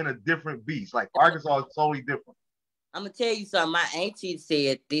was like, I'm in a different beast. Like Arkansas is totally different. I'm gonna tell you something. My auntie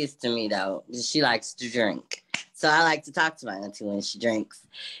said this to me though. She likes to drink, so I like to talk to my auntie when she drinks.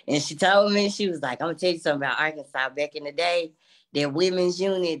 And she told me, she was like, "I'm gonna tell you something about Arkansas. Back in the day, their women's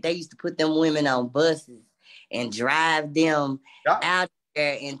unit, they used to put them women on buses and drive them out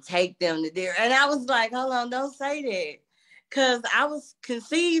there and take them to there." And I was like, "Hold on, don't say that." Cause I was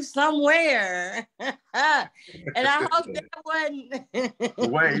conceived somewhere, and I hope that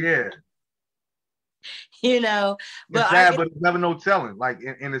wasn't. Way, yeah. You know, but it's sad, but there's never no telling. Like,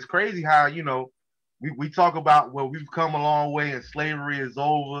 and it's crazy how, you know, we talk about, well, we've come a long way and slavery is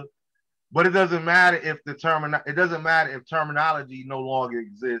over, but it doesn't matter if it doesn't matter if terminology no longer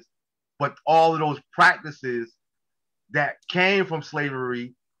exists, but all of those practices that came from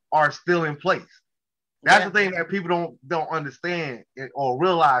slavery are still in place. That's the thing that people don't understand or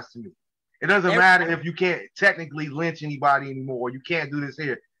realize to me. It doesn't matter if you can't technically lynch anybody anymore, or you can't do this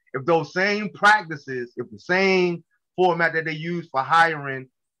here. If those same practices, if the same format that they use for hiring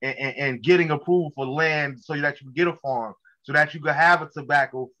and getting approval for land so that you can get a farm, so that you can have a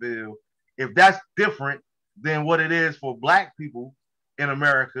tobacco field, if that's different than what it is for black people in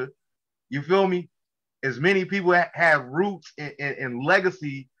America, you feel me? As many people have roots and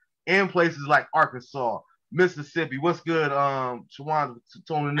legacy in places like Arkansas, Mississippi. What's good, Shawan,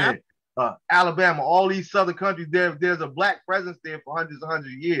 tuning in? Alabama, all these southern countries, there's a black presence there for hundreds and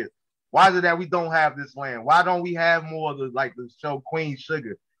hundreds of years. Why is it that we don't have this land? Why don't we have more of the show Queen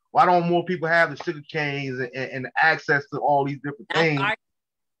Sugar? Why don't more people have the sugar canes and access to all these different things?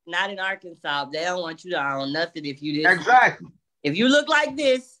 Not in Arkansas. They don't want you to own nothing if you just exactly. If you look like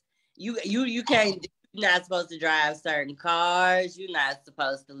this, you can't. You're not supposed to drive certain cars. You're not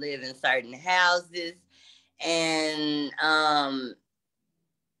supposed to live in certain houses, and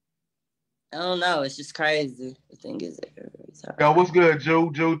I don't know. It's just crazy. The thing is, yo, what's good, Joe?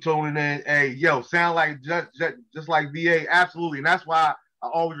 Joe tuning in. Hey, yo, sound like just like VA, absolutely, and that's why I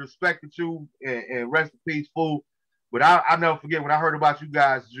always respected you and rest in peace, fool. But I never forget when I heard about you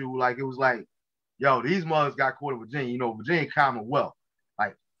guys, Joe. Like it was like, yo, these mothers got caught in Virginia. You know, Virginia Commonwealth.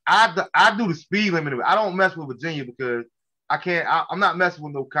 Like I do the speed limit. I don't mess with Virginia because I can't. I'm not messing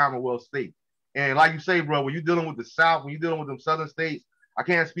with no Commonwealth state. And like you say, bro, when you're dealing with the South, when you're dealing with them Southern states. I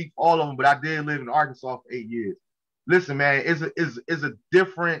can't speak for all of them, but I did live in Arkansas for 8 years. Listen, man, it's a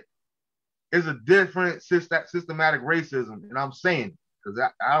different systematic racism, and I'm saying because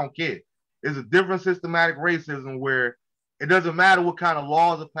I don't care. It's a different systematic racism where it doesn't matter what kind of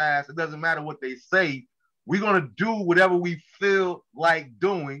laws are passed. It doesn't matter what they say. We're gonna do whatever we feel like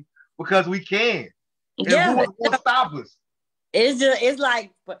doing because we can. And who will stop us? It's like,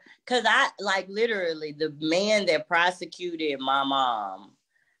 because I like literally the man that prosecuted my mom,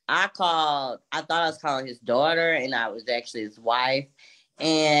 I thought I was calling his daughter and I was actually his wife.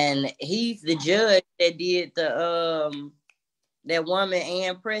 And he's the judge that did that woman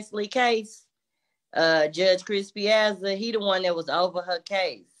Ann Presley case. Judge Chris Piazza, he the one that was over her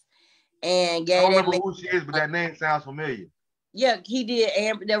case. And I don't remember who she is, but that name sounds familiar. Yeah, he did.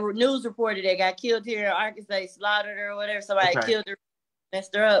 And the news reporter that got killed here in Arkansas, slaughtered her or whatever. Somebody killed her,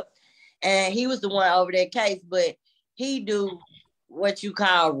 messed her up. And he was the one over that case. But he do what you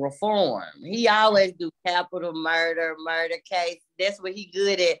call reform. He always do capital murder case. That's what he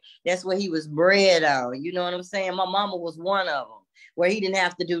good at. That's what he was bred on. You know what I'm saying? My mama was one of them where he didn't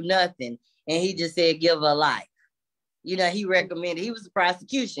have to do nothing. And he just said, give her life. You know, he was the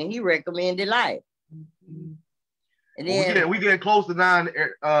prosecution. He recommended life. And then we getting close to 9.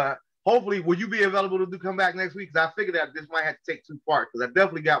 hopefully, will you be available to come back next week? Because I figured that this might have to take 2 parts. Because I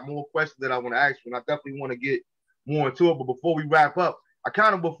definitely got more questions that I want to ask you, and I definitely want to get more into it. But before we wrap up,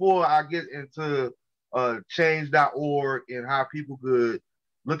 before I get into change.org and how people could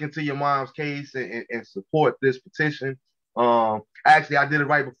look into your mom's case and support this petition. Actually, I did it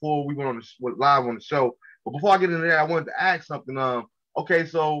right before we went live on the show. But before I get into that, I wanted to ask something. Okay,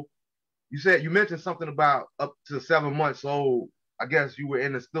 so you mentioned something about up to 7 months old. I guess you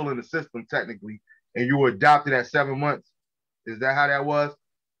were still in the system technically, and you were adopted at 7 months. Is that how that was?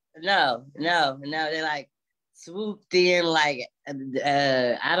 No. They like swooped in like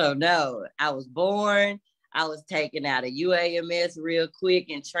I don't know. I was born. I was taken out of UAMS real quick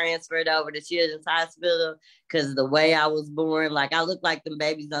and transferred over to Children's Hospital because the way I was born, like I looked like them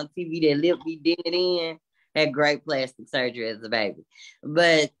babies on TV that lip be dented in. Had great plastic surgery as a baby,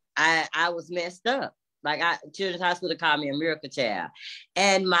 but I was messed up. Like Children's Hospital called me a miracle child,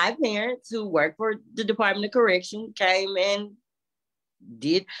 and my parents, who worked for the Department of Correction, came and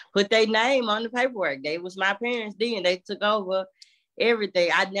did put their name on the paperwork. They was my parents then. They took over everything.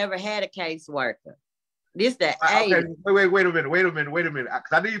 I never had a caseworker. This the okay. Wait a minute.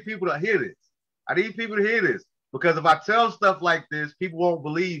 Because I need people to hear this. Because if I tell stuff like this, people won't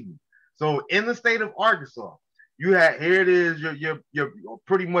believe me. So in the state of Arkansas, here it is. You're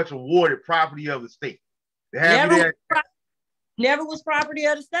pretty much awarded property of the state. They have never was property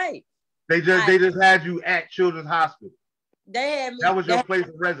of the state. They just had you at Children's Hospital. They had me. That was your place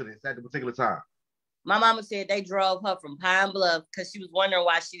of residence at the particular time. My mama said they drove her from Pine Bluff because she was wondering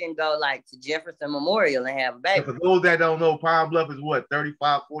why she didn't go like to Jefferson Memorial and have a baby. And for those that don't know, Pine Bluff is what,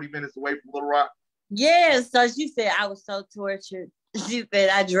 35, 40 minutes away from Little Rock? Yeah, so she said I was so tortured. She said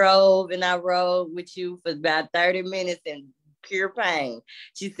I drove and I rode with you for about 30 minutes in pure pain.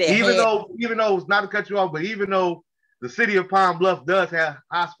 She said even though it's not to cut you off, but even though the city of Pine Bluff does have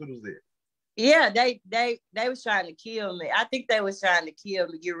hospitals there. Yeah, they was trying to kill me. I think they was trying to kill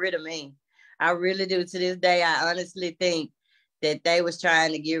me, get rid of me. I really do. To this day, I honestly think that they was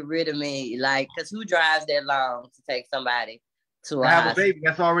trying to get rid of me. Like, because who drives that long to take somebody to have a baby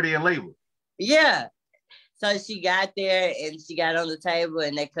that's already in labor? Yeah. So she got there and she got on the table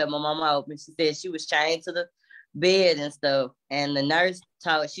and they cut my mama open. She said she was chained to the bed and stuff. And the nurse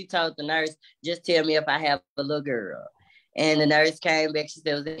told the nurse, just tell me if I have a little girl. And the nurse came back. She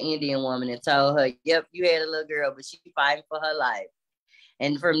said it was an Indian woman and told her, yep, you had a little girl, but she fighting for her life.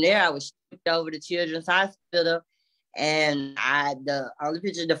 And from there, I was shipped over to Children's Hospital. And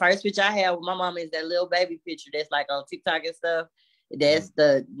the first picture I have with my mama is that little baby picture that's like on TikTok and stuff. That's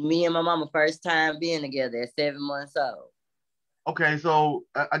me and my mama first time being together at 7 months old. Okay, so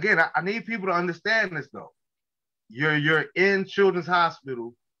again, I need people to understand this though. You're in Children's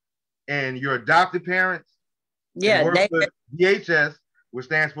Hospital, and your adopted parents. Yeah, work for DHS, which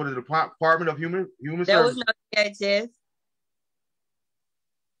stands for the Department of Human Services. There was no DHS.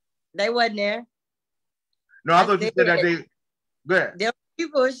 They wasn't there. No, I thought you said that they. Go ahead. There were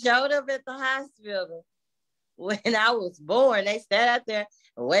people who showed up at the hospital when I was born. They sat out there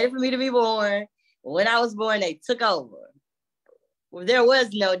and waited for me to be born. When I was born, they took over. Well, there was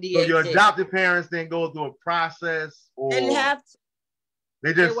no DHS. So your adopted parents didn't go through a process, or didn't have to.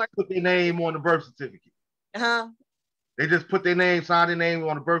 They just put their name on the birth certificate. They just put their name, sign their name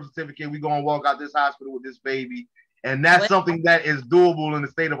on the birth certificate. We gonna walk out this hospital with this baby, and that's something that is doable in the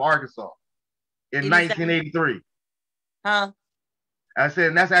state of Arkansas in 1983. I said,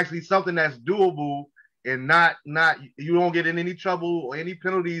 and that's actually something that's doable, and not you don't get in any trouble or any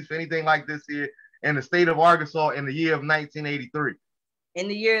penalties for anything like this here in the state of Arkansas in the year of 1983. In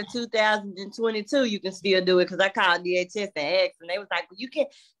the year 2022, you can still do it because I called DHS and asked, and they was like, well, you can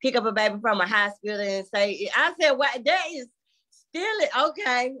pick up a baby from a hospital and say, I said, well, that is still it.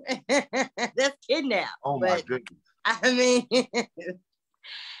 Okay. That's kidnap. Oh, my goodness. I mean,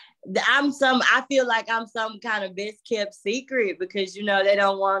 I feel like I'm some kind of best kept secret because, they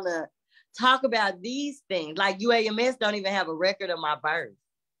don't want to talk about these things. Like UAMS don't even have a record of my birth,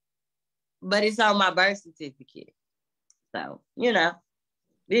 but it's on my birth certificate. So,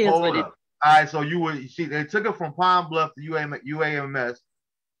 Hold up. All right, so they took it from Pine Bluff to UAMS,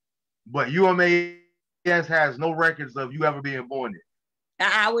 but UAMS has no records of you ever being born there.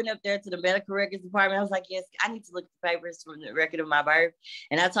 I went up there to the medical records department. I was like, yes, I need to look at the papers from the record of my birth.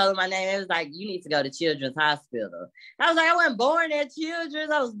 And I told them my name. It was like, you need to go to Children's Hospital. I was like, I wasn't born at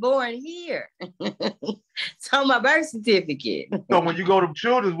Children's. I was born here. It's on my birth certificate. So when you go to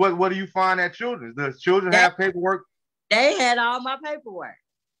Children's, what do you find at Children's? Does Children have paperwork? They had all my paperwork.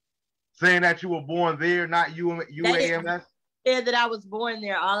 Saying that you were born there, not UAMS? They said that I was born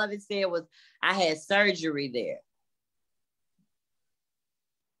there. All of it said was I had surgery there.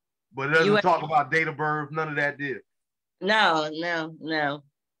 But it doesn't talk about date of birth, none of that did. No.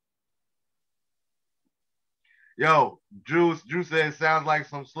 Yo, Drew said sounds like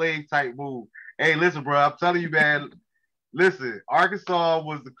some slave type move. Hey, listen, bro, I'm telling you, man. Listen, Arkansas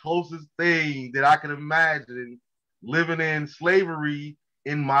was the closest thing that I could imagine living in slavery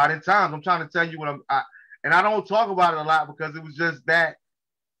in modern times. I'm trying to tell you what and I don't talk about it a lot because it was just that.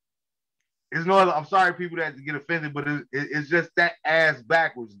 It's no other. I'm sorry, people that get offended, but it's just that ass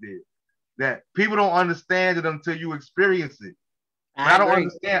backwards did that. People don't understand it until you experience it. I don't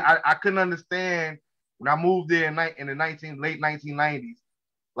understand. I couldn't understand when I moved there in the late 1990s.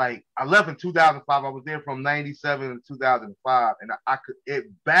 Like I left in 2005. I was there from 97 to 2005, and it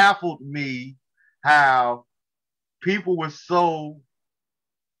baffled me how people were so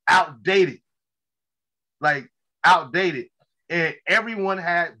outdated, like outdated, and everyone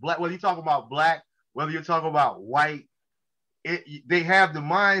had black. Whether you're talking about black, whether you're talking about white, they have the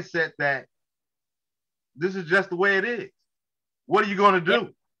mindset that this is just the way it is. What are you going to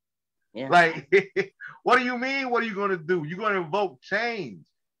do? Yeah. Like, what do you mean? What are you going to do? You're going to invoke change.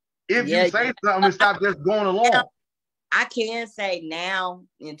 If you say something and stop just going along. I can say now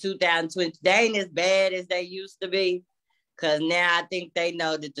in 2020, they ain't as bad as they used to be. Because now I think they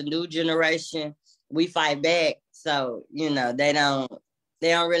know that the new generation, we fight back. So, they don't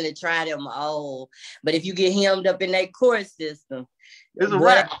really try them old. But if you get hemmed up in their court system, it's a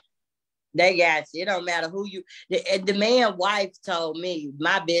wrap. They got you. It don't matter who you. The man's wife told me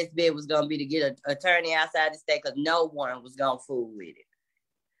my best bet was gonna be to get an attorney outside the state because no one was gonna fool with it.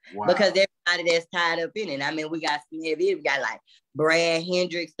 Wow. Because everybody that's tied up in it. I mean, we got some heavy. We got like Brad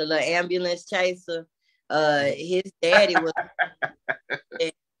Hendricks, the little ambulance chaser. His daddy was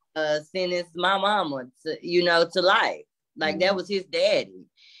sentenced my mama to life. Like that was his daddy,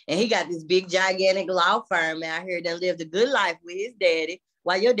 and he got this big gigantic law firm out here that lived a good life with his daddy.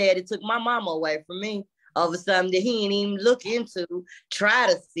 While your daddy took my mama away from me over something that he didn't even look into, try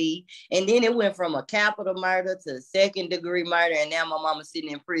to see. And then it went from a capital murder to second-degree murder, and now my mama's sitting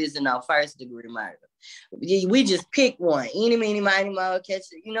in prison on first-degree murder. We just pick one. Eeny, meeny, miny, moe, catch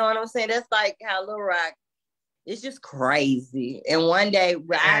it. You know what I'm saying? That's like how Little Rock, it's just crazy. And one day...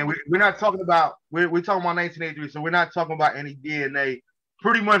 we're not talking about... We're talking about 1983, so we're not talking about any DNA.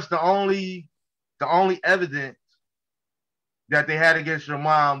 Pretty much the only evidence that they had against your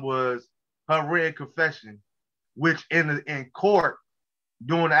mom was her written confession, which in court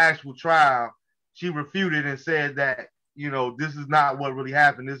during the actual trial, she refuted and said that this is not what really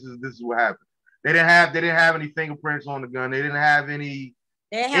happened. This is what happened. They didn't have any fingerprints on the gun. They didn't have any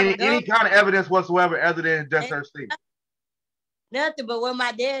kind of evidence whatsoever other than just her statement. Nothing but what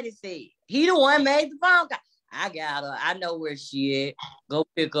my daddy said. He the one made the phone call. I got her. I know where she at. Go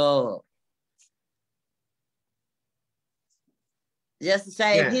pick her up. Just to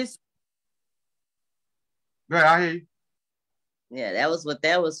say his. Right, I hear you. Yeah, that was what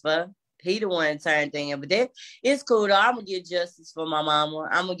that was for. He the one turned thing in, but it's cool though. I'm gonna get justice for my mama.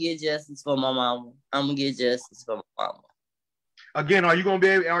 I'm gonna get justice for my mama. Again, are you gonna be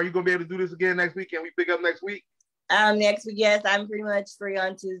able to do this again next week? Can we pick up next week? Next week, yes. I'm pretty much free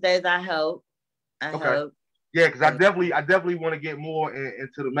on Tuesdays. I hope. Hope. Yeah, because I definitely want to get more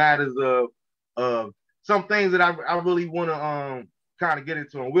into the matters of some things that I really want to kind of get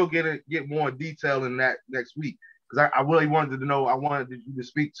into, and we'll get more detail in that next week because I really wanted to know. I wanted you to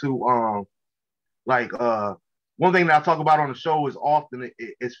speak to one thing that I talk about on the show is often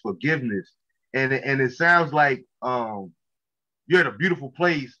it's forgiveness, and it sounds like you're at a beautiful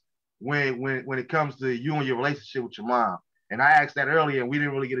place when it comes to you and your relationship with your mom. And I asked that earlier, and we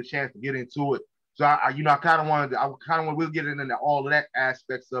didn't really get a chance to get into it. So I kind of wanted we'll get into all of that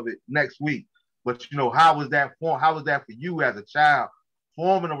aspects of it next week. But how was that for you as a child,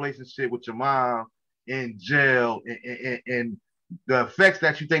 forming a relationship with your mom in jail, and the effects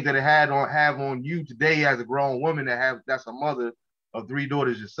that you think that it have on you today as a grown woman that's a mother of 3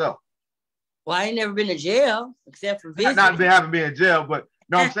 daughters yourself? Well, I ain't never been to jail except for visiting. Not having been in jail, but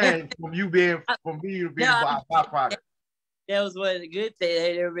no, I'm saying from you being a byproduct. That was one of the good things.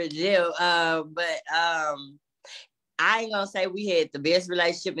 They never been in jail. But I ain't gonna say we had the best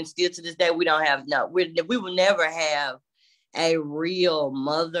relationship, and still to this day we don't have we will never have a real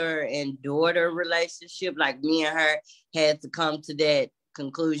mother and daughter relationship. Like me and her had to come to that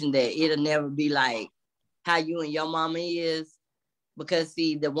conclusion that it'll never be like how you and your mama is. Because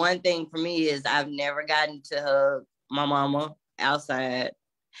see, the one thing for me is I've never gotten to hug my mama outside.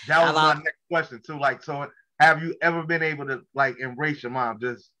 That was my next question too. Like, so have you ever been able to embrace your mom?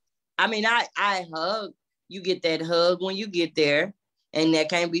 I hug. You get that hug when you get there, and that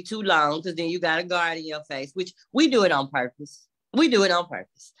can't be too long because then you got a guard in your face, which we do it on purpose. We do it on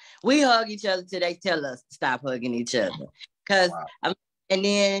purpose. We hug each other till they tell us to stop hugging each other. Cause wow. And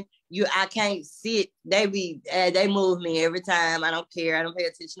then I can't sit. They move me every time. I don't care. I don't pay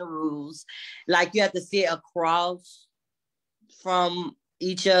attention to rules. Like you have to sit across from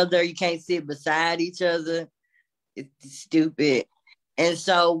each other. You can't sit beside each other. It's stupid. And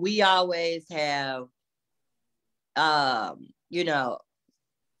so we always have,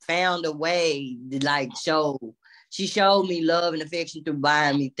 found a way to like she showed me love and affection through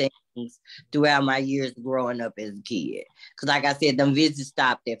buying me things throughout my years growing up as a kid. Because like I said, them visits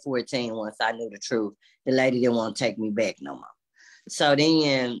stopped at 14 once I knew the truth. The lady didn't want to take me back no more. So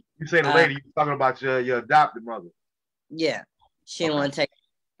then... You say the lady, you're talking about your adopted mother. Yeah. She didn't want to take me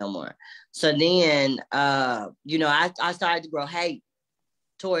no more. So then, I started to grow hate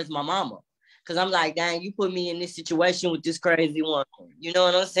towards my mama. Because I'm like, dang, you put me in this situation with this crazy woman. You know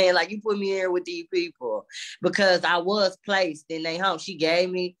what I'm saying? Like, you put me here with these people. Because I was placed in their home. She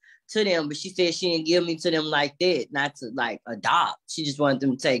gave me to them, but she said she didn't give me to them like that, not to, like, adopt. She just wanted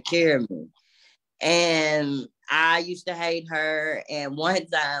them to take care of me. And I used to hate her. And one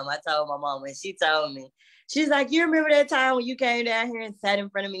time I told my mom, and she told me, she's like, you remember that time when you came down here and sat in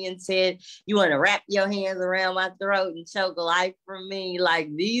front of me and said, you want to wrap your hands around my throat and choke life from me?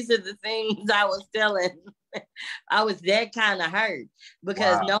 Like, these are the things I was telling. I was that kind of hurt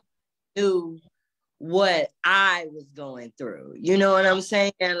because no one knew what I was going through. You know what I'm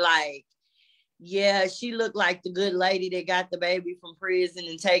saying? Like, yeah, she looked like the good lady that got the baby from prison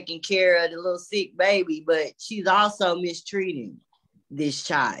and taking care of the little sick baby, but she's also mistreating this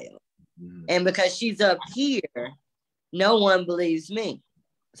child. And because she's up here, no one believes me.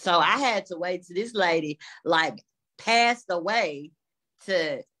 So I had to wait till this lady like passed away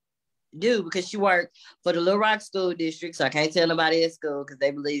to do, because she worked for the Little Rock School District. So I can't tell nobody at school because they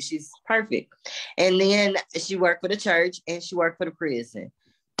believe she's perfect. And then she worked for the church and she worked for the prison.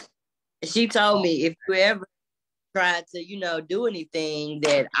 She told me, if you ever try to, do anything,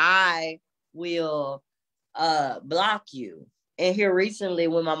 that I will block you. And here recently,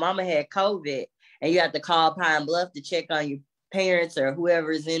 when my mama had COVID and you have to call Pine Bluff to check on your parents or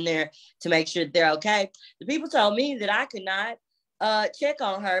whoever's in there to make sure they're okay, the people told me that I could not check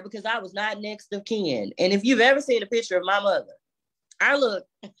on her because I was not next of kin. And if you've ever seen a picture of my mother, I look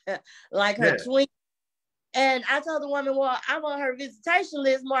like her twin. And I told the woman, well, I'm on her visitation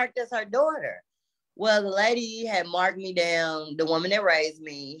list marked as her daughter. Well, the lady had marked me down. The woman that raised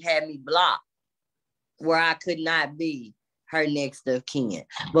me had me blocked where I could not be her next of kin.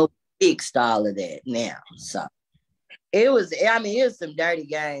 But we fixed all of that now. So it was some dirty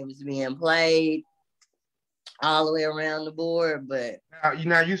games being played all the way around the board. But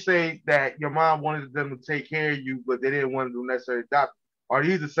now you say that your mom wanted them to take care of you, but they didn't want to necessarily adopt. Are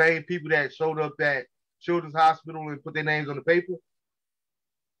these the same people that showed up at Children's Hospital and put their names on the paper?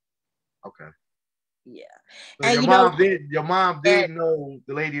 Okay. Yeah. So and your mom did know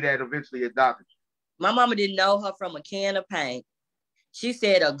the lady that eventually adopted you. My mama didn't know her from a can of paint. She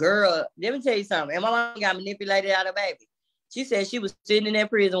said a girl, let me tell you something, and my mom got manipulated out of baby. She said she was sitting in that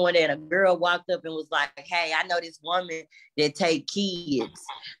prison one day and a girl walked up and was like, hey, I know this woman that take kids.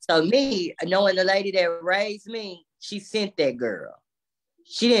 So me, knowing the lady that raised me, she sent that girl.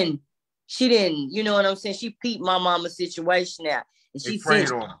 She didn't, you know what I'm saying? She peeped my mama's situation out. And she sent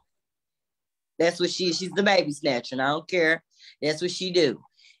her. That's what she's the baby snatcher. And I don't care. That's what she do.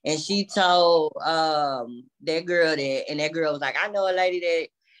 And she told that girl that, and that girl was like, I know a lady that,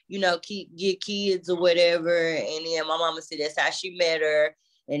 get kids or whatever. And then my mama said that's how she met her.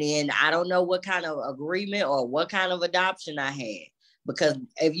 And then I don't know what kind of agreement or what kind of adoption I had. Because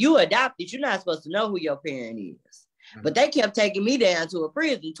if you adopted, you're not supposed to know who your parent is. Mm-hmm. But they kept taking me down to a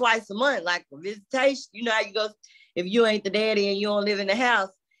prison twice a month, like for visitation. You know how you go, if you ain't the daddy and you don't live in the house.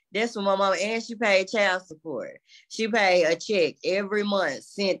 That's what my mama, and she paid child support. She paid a check every month,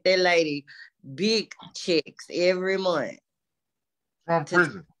 sent that lady big checks every month. From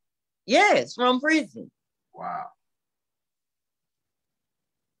prison? Yes, from prison. Wow.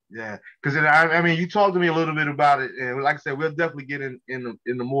 Yeah, because I mean, you talked to me a little bit about it, and like I said, we'll definitely get in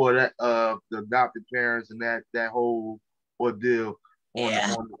the more of that the adopted parents and that whole ordeal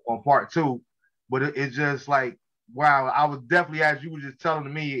on part two. But it's just like, wow, I was definitely, as you were just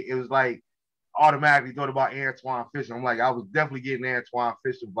telling me, it was like automatically thought about Antoine Fisher. I'm like, I was definitely getting Antoine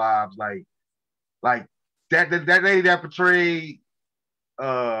Fisher vibes, like that lady that portrayed.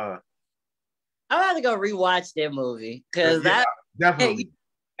 I'm about to go rewatch that movie because definitely.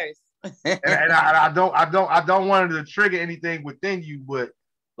 and I don't want it to trigger anything within you, but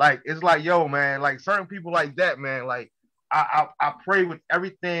like it's like, yo, man, like certain people like that, man, like I pray with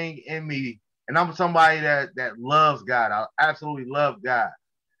everything in me and I'm somebody that loves God. I absolutely love God.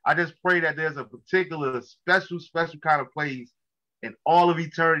 I just pray that there's a particular special kind of place in all of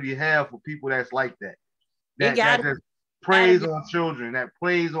eternity hell for people that's like that. It That gotta, just gotta preys be. on children, that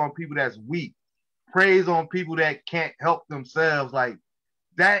preys on people that's weak, preys on people that can't help themselves. Like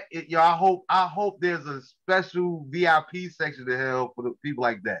that, I hope there's a special VIP section to hell for the people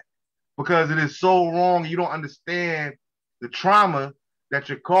like that because it is so wrong. You don't understand the trauma that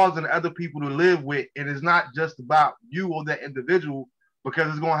you're causing other people to live with, and it's not just about you or that individual because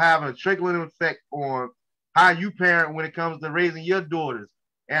it's going to have a trickling effect on how you parent when it comes to raising your daughters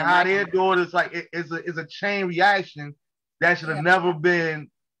and And how my their daughters like it's a chain reaction that should have yeah, never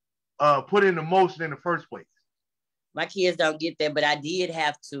been put into motion in the first place. my kids don't get that, but I did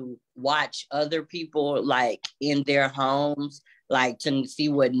have to watch other people like in their homes, like to see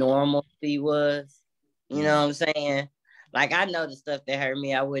what normalcy was. You know what I'm saying? Like I know the stuff that hurt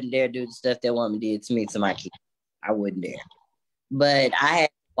me. I wouldn't dare do the stuff that woman did to me to my kids. I wouldn't dare. But I had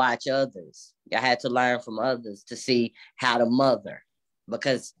to watch others. I had to learn from others to see how to mother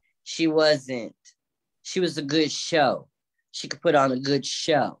because she wasn't, she was a good show. She could put on a good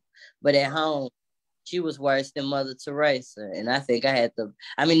show. But at home, she was worse than Mother Teresa. And I think I had the,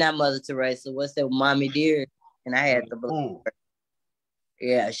 I mean, not Mother Teresa, what's that, Mommy Dear? And I had the, Ooh,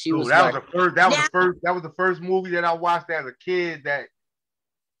 yeah, she ooh, was worse. Now, that was the first movie that I watched as a kid that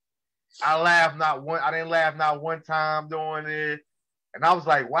I didn't laugh not one time doing it. And I was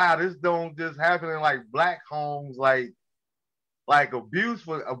like, wow, this don't just happen in like black homes, like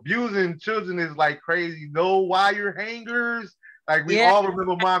abusing children is like crazy. No wire hangers. Like we yeah, all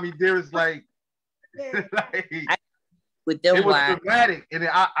remember Mommy Dearest, like, like I, with it them was wires. dramatic. And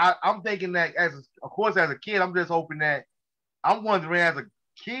I'm thinking that of course as a kid, I'm just hoping that I'm wondering as a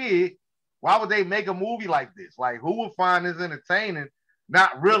kid, why would they make a movie like this? Like who would find this entertaining?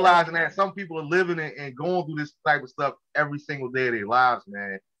 Not Yeah, realizing that some people are living and going through this type of stuff every single day of their lives,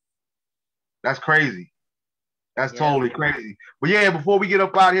 man. That's crazy. That's yeah. totally crazy. But yeah, before we get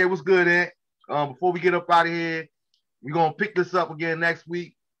up out of here, what's good, Ant? Before we get up out of here, we're gonna pick this up again next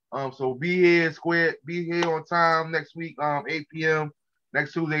week. So be here on time next week, 8 p.m.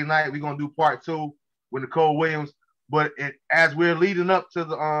 next Tuesday night. We're gonna do part two with Nicole Williams. But as we're leading up to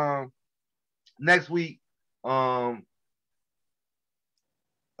the next week, um,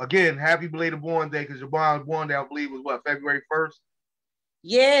 again, happy belated born day because your mom's born day, I believe, was what, February 1st?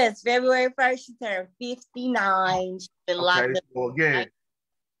 Yes, February 1st, she turned 59. She's been Okay, locked up. so again,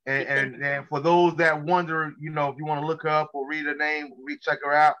 and for those that wonder, if you want to look her up or read her name, check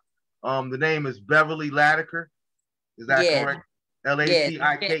her out. The name is Beverly Latiker. Is that Yes, correct? yes.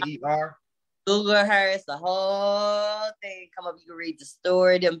 Latiker. Google her. It's the whole thing. Come up, you can read the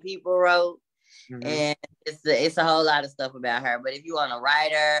story them people wrote. Mm-hmm. And it's a whole lot of stuff about her. But if you want to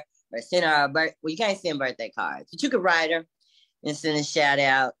write her or send her well, you can't send birthday cards, but you could write her and send a shout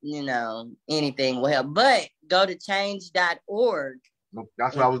out, anything will help. But go to change.org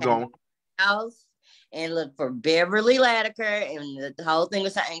That's where and I was going. house and look for Beverly Latiker, and the whole thing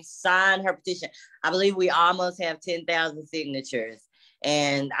was saying sign her petition. I believe we almost have 10,000 signatures.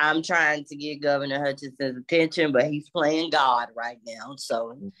 And I'm trying to get Governor Hutchinson's attention, but he's playing God right now.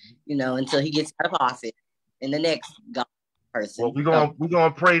 So, until he gets out of office and the next God person. Well, we're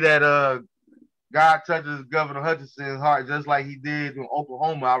gonna pray that God touches Governor Hutchinson's heart just like he did in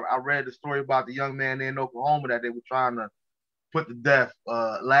Oklahoma. I read the story about the young man there in Oklahoma that they were trying to put to death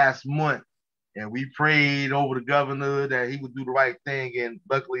last month. And we prayed over the governor that he would do the right thing. And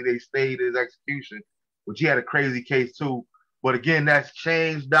luckily they stayed his execution, which he had a crazy case too. But again, that's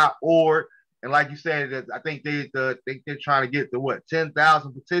change.org. And like you said, I think they're trying to get to what,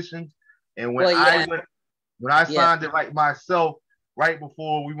 10,000 petitions. And Well, yeah, when I yeah. signed it like myself, right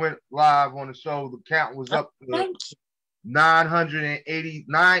before we went live on the show, the count was up to Thank you.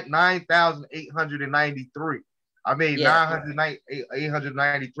 9,893. I made Yeah.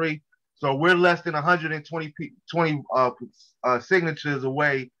 893. So we're less than 120 signatures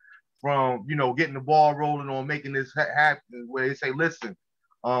away from getting the ball rolling on making this happen. Where they say, listen,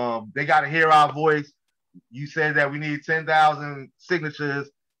 they got to hear our voice. You said that we need 10,000 signatures.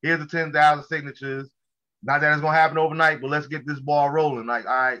 Here's the 10,000 signatures. Not that it's gonna happen overnight, but let's get this ball rolling. Like,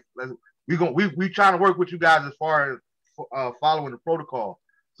 all right, we trying to work with you guys as far as following the protocol.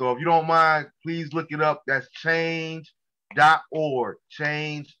 So if you don't mind, please look it up. That's change.org.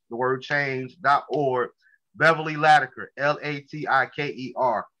 Change, the word change.org. Beverly Latiker,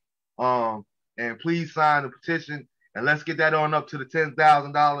 Latiker. And please sign the petition and let's get that on up to the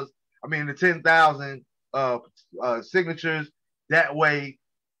 $10,000. I mean, the 10,000 signatures. That way,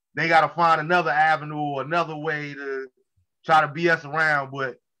 they got to find another avenue or another way to try to BS around.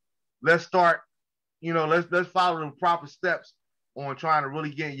 But let's start, let's follow the proper steps on trying to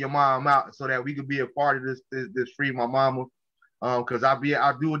really get your mom out so that we could be a part of this Free My Mama. Because I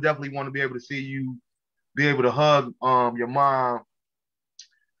do definitely want to be able to see you be able to hug your mom,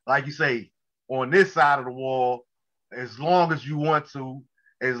 like you say, on this side of the wall, as long as you want to,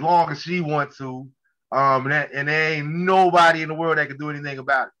 as long as she wants to, and there ain't nobody in the world that can do anything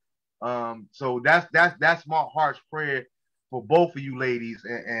about it. So that's my heart's prayer for both of you ladies,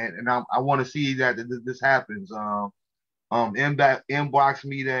 and I want to see that this happens. Inbox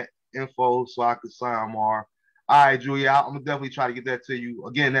me that info so I can sign more. All right, Julia, I'm gonna definitely try to get that to you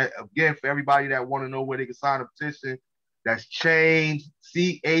again for everybody that want to know where they can sign a petition. That's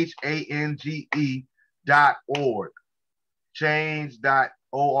change.org. Change.org.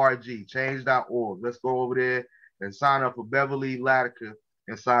 Let's go over there and sign up for Beverly LATIKER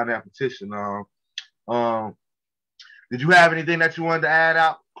and sign that petition. Um, did you have anything that you wanted to add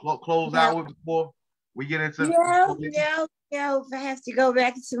out, close out with before we get into? No. I have to go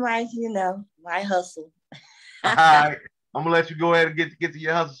back to my hustle. All right, I'm gonna let you go ahead and get to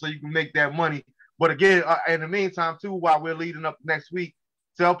your hustle so you can make that money. But again, in the meantime, too, while we're leading up next week,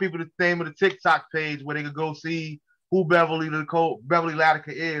 tell people the name of the TikTok page where they can go see who Beverly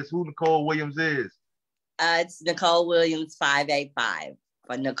LATIKER is, who Nicole Williams is. It's Nicole Williams 585.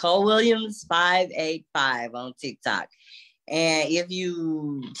 For Nicole Williams 585 on TikTok. And if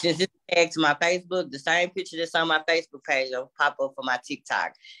you just tag to my Facebook, the same picture that's on my Facebook page will pop up for my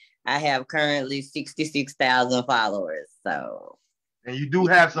TikTok. I have currently 66,000 followers. So, and you do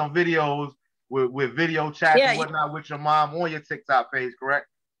have some videos with video chats and whatnot with your mom on your TikTok page, correct?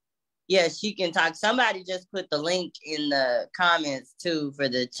 Yes, she can talk. Somebody just put the link in the comments too for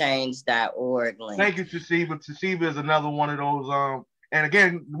the change.org link. Thank you, Toshiba. Toshiba is another one of those. And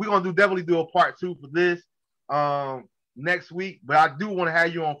again, we're gonna definitely do a part 2 for this next week. But I do want to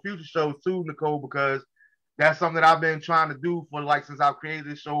have you on future shows too, Nicole, because that's something that I've been trying to do for since I've created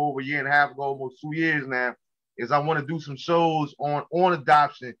this show over a year and a half ago, almost 2 years now. Is I want to do some shows on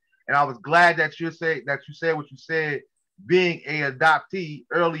adoption. And I was glad that you said what you said, being a adoptee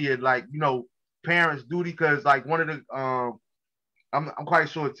earlier, parents' duty, because one of the I'm quite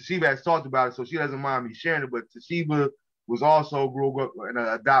sure Toshiba has talked about it, so she doesn't mind me sharing it. But Toshiba was also grew up in an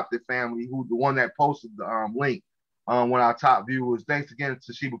adopted family, who the one that posted the link one of our top viewers. Thanks again,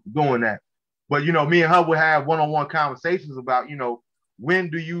 Toshiba, for doing that. But me and her would have one-on-one conversations about when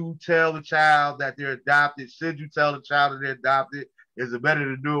do you tell the child that they're adopted? Should you tell the child that they're adopted? Is it better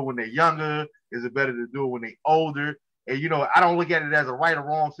to do it when they're younger? Is it better to do it when they're older? And I don't look at it as a right or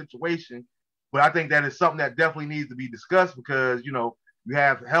wrong situation, but I think that is something that definitely needs to be discussed, because you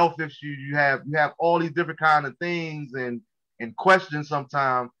have health issues, you have all these different kind of things and questions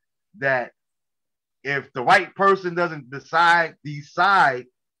sometimes that if the right person doesn't decide,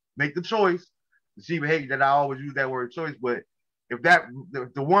 make the choice. She hate that I always use that word choice, but if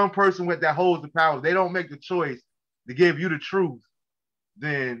the one person that holds the power, they don't make the choice to give you the truth,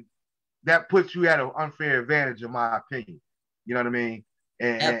 then that puts you at an unfair advantage, in my opinion. You know what I mean?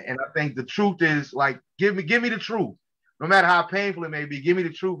 And I think the truth is give me the truth, no matter how painful it may be. Give me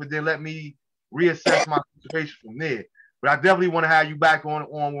the truth, and then let me reassess my situation from there. But I definitely want to have you back on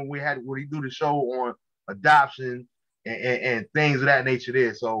when we do the show on adoption and things of that nature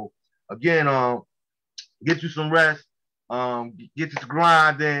there. So again, get you some rest, get you some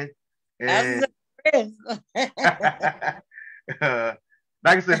grind in, and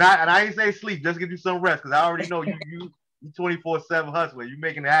like I said, I ain't say sleep, just get you some rest, because I already know you 24/7 hustling, you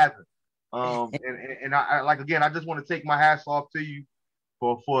making it happen. And I just want to take my hats off to you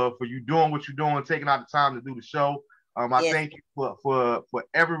for you doing what you're doing, taking out the time to do the show. I thank you for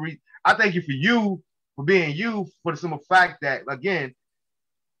I thank you for being you, for the simple fact that, again,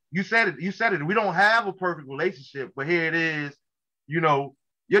 you said it. We don't have a perfect relationship, but here it is.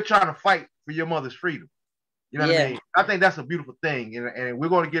 You're trying to fight for your mother's freedom. You know what I mean? I think that's a beautiful thing, and we're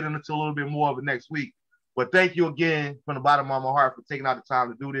going to get into a little bit more of it next week. But thank you again from the bottom of my heart for taking out the time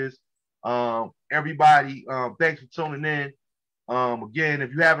to do this. Everybody, thanks for tuning in. Again,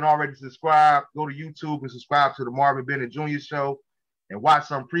 if you haven't already subscribed, go to YouTube and subscribe to the Marvin Bennett Jr. Show and watch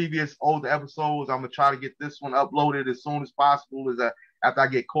some previous older episodes. I'm going to try to get this one uploaded as soon as possible. After I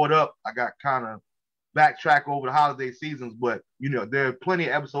get caught up, I got kind of backtrack over the holiday seasons, but there are plenty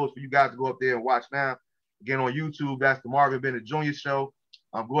of episodes for you guys to go up there and watch now. Again, on YouTube, that's the Marvin Bennett Jr. Show.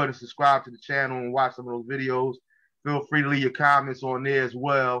 Go ahead and subscribe to the channel and watch some of those videos. Feel free to leave your comments on there as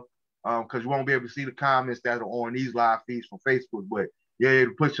well, because you won't be able to see the comments that are on these live feeds from Facebook. But yeah,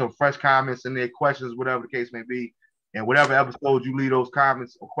 put some fresh comments in there, questions, whatever the case may be. And whatever episode you leave those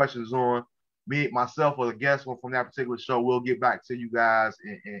comments or questions on, me, myself, or the guest one from that particular show, we'll get back to you guys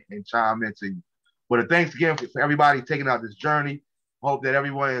and chime into you. But thanks again for everybody taking out this journey. Hope that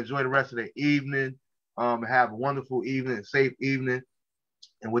everyone enjoy the rest of the evening. Have a wonderful evening, a safe evening.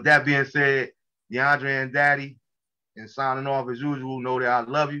 And with that being said, DeAndre and Daddy, and signing off as usual, know that I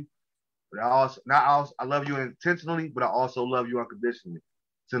love you. But I love you intentionally, but I also love you unconditionally.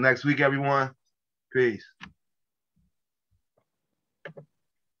 Till next week, everyone. Peace.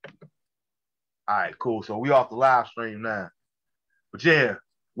 All right, cool. So we off the live stream now. But yeah,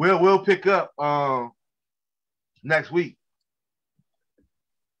 we'll pick up next week.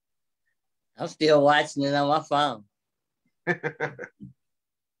 I'm still watching it on my phone.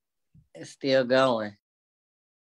 It's still going.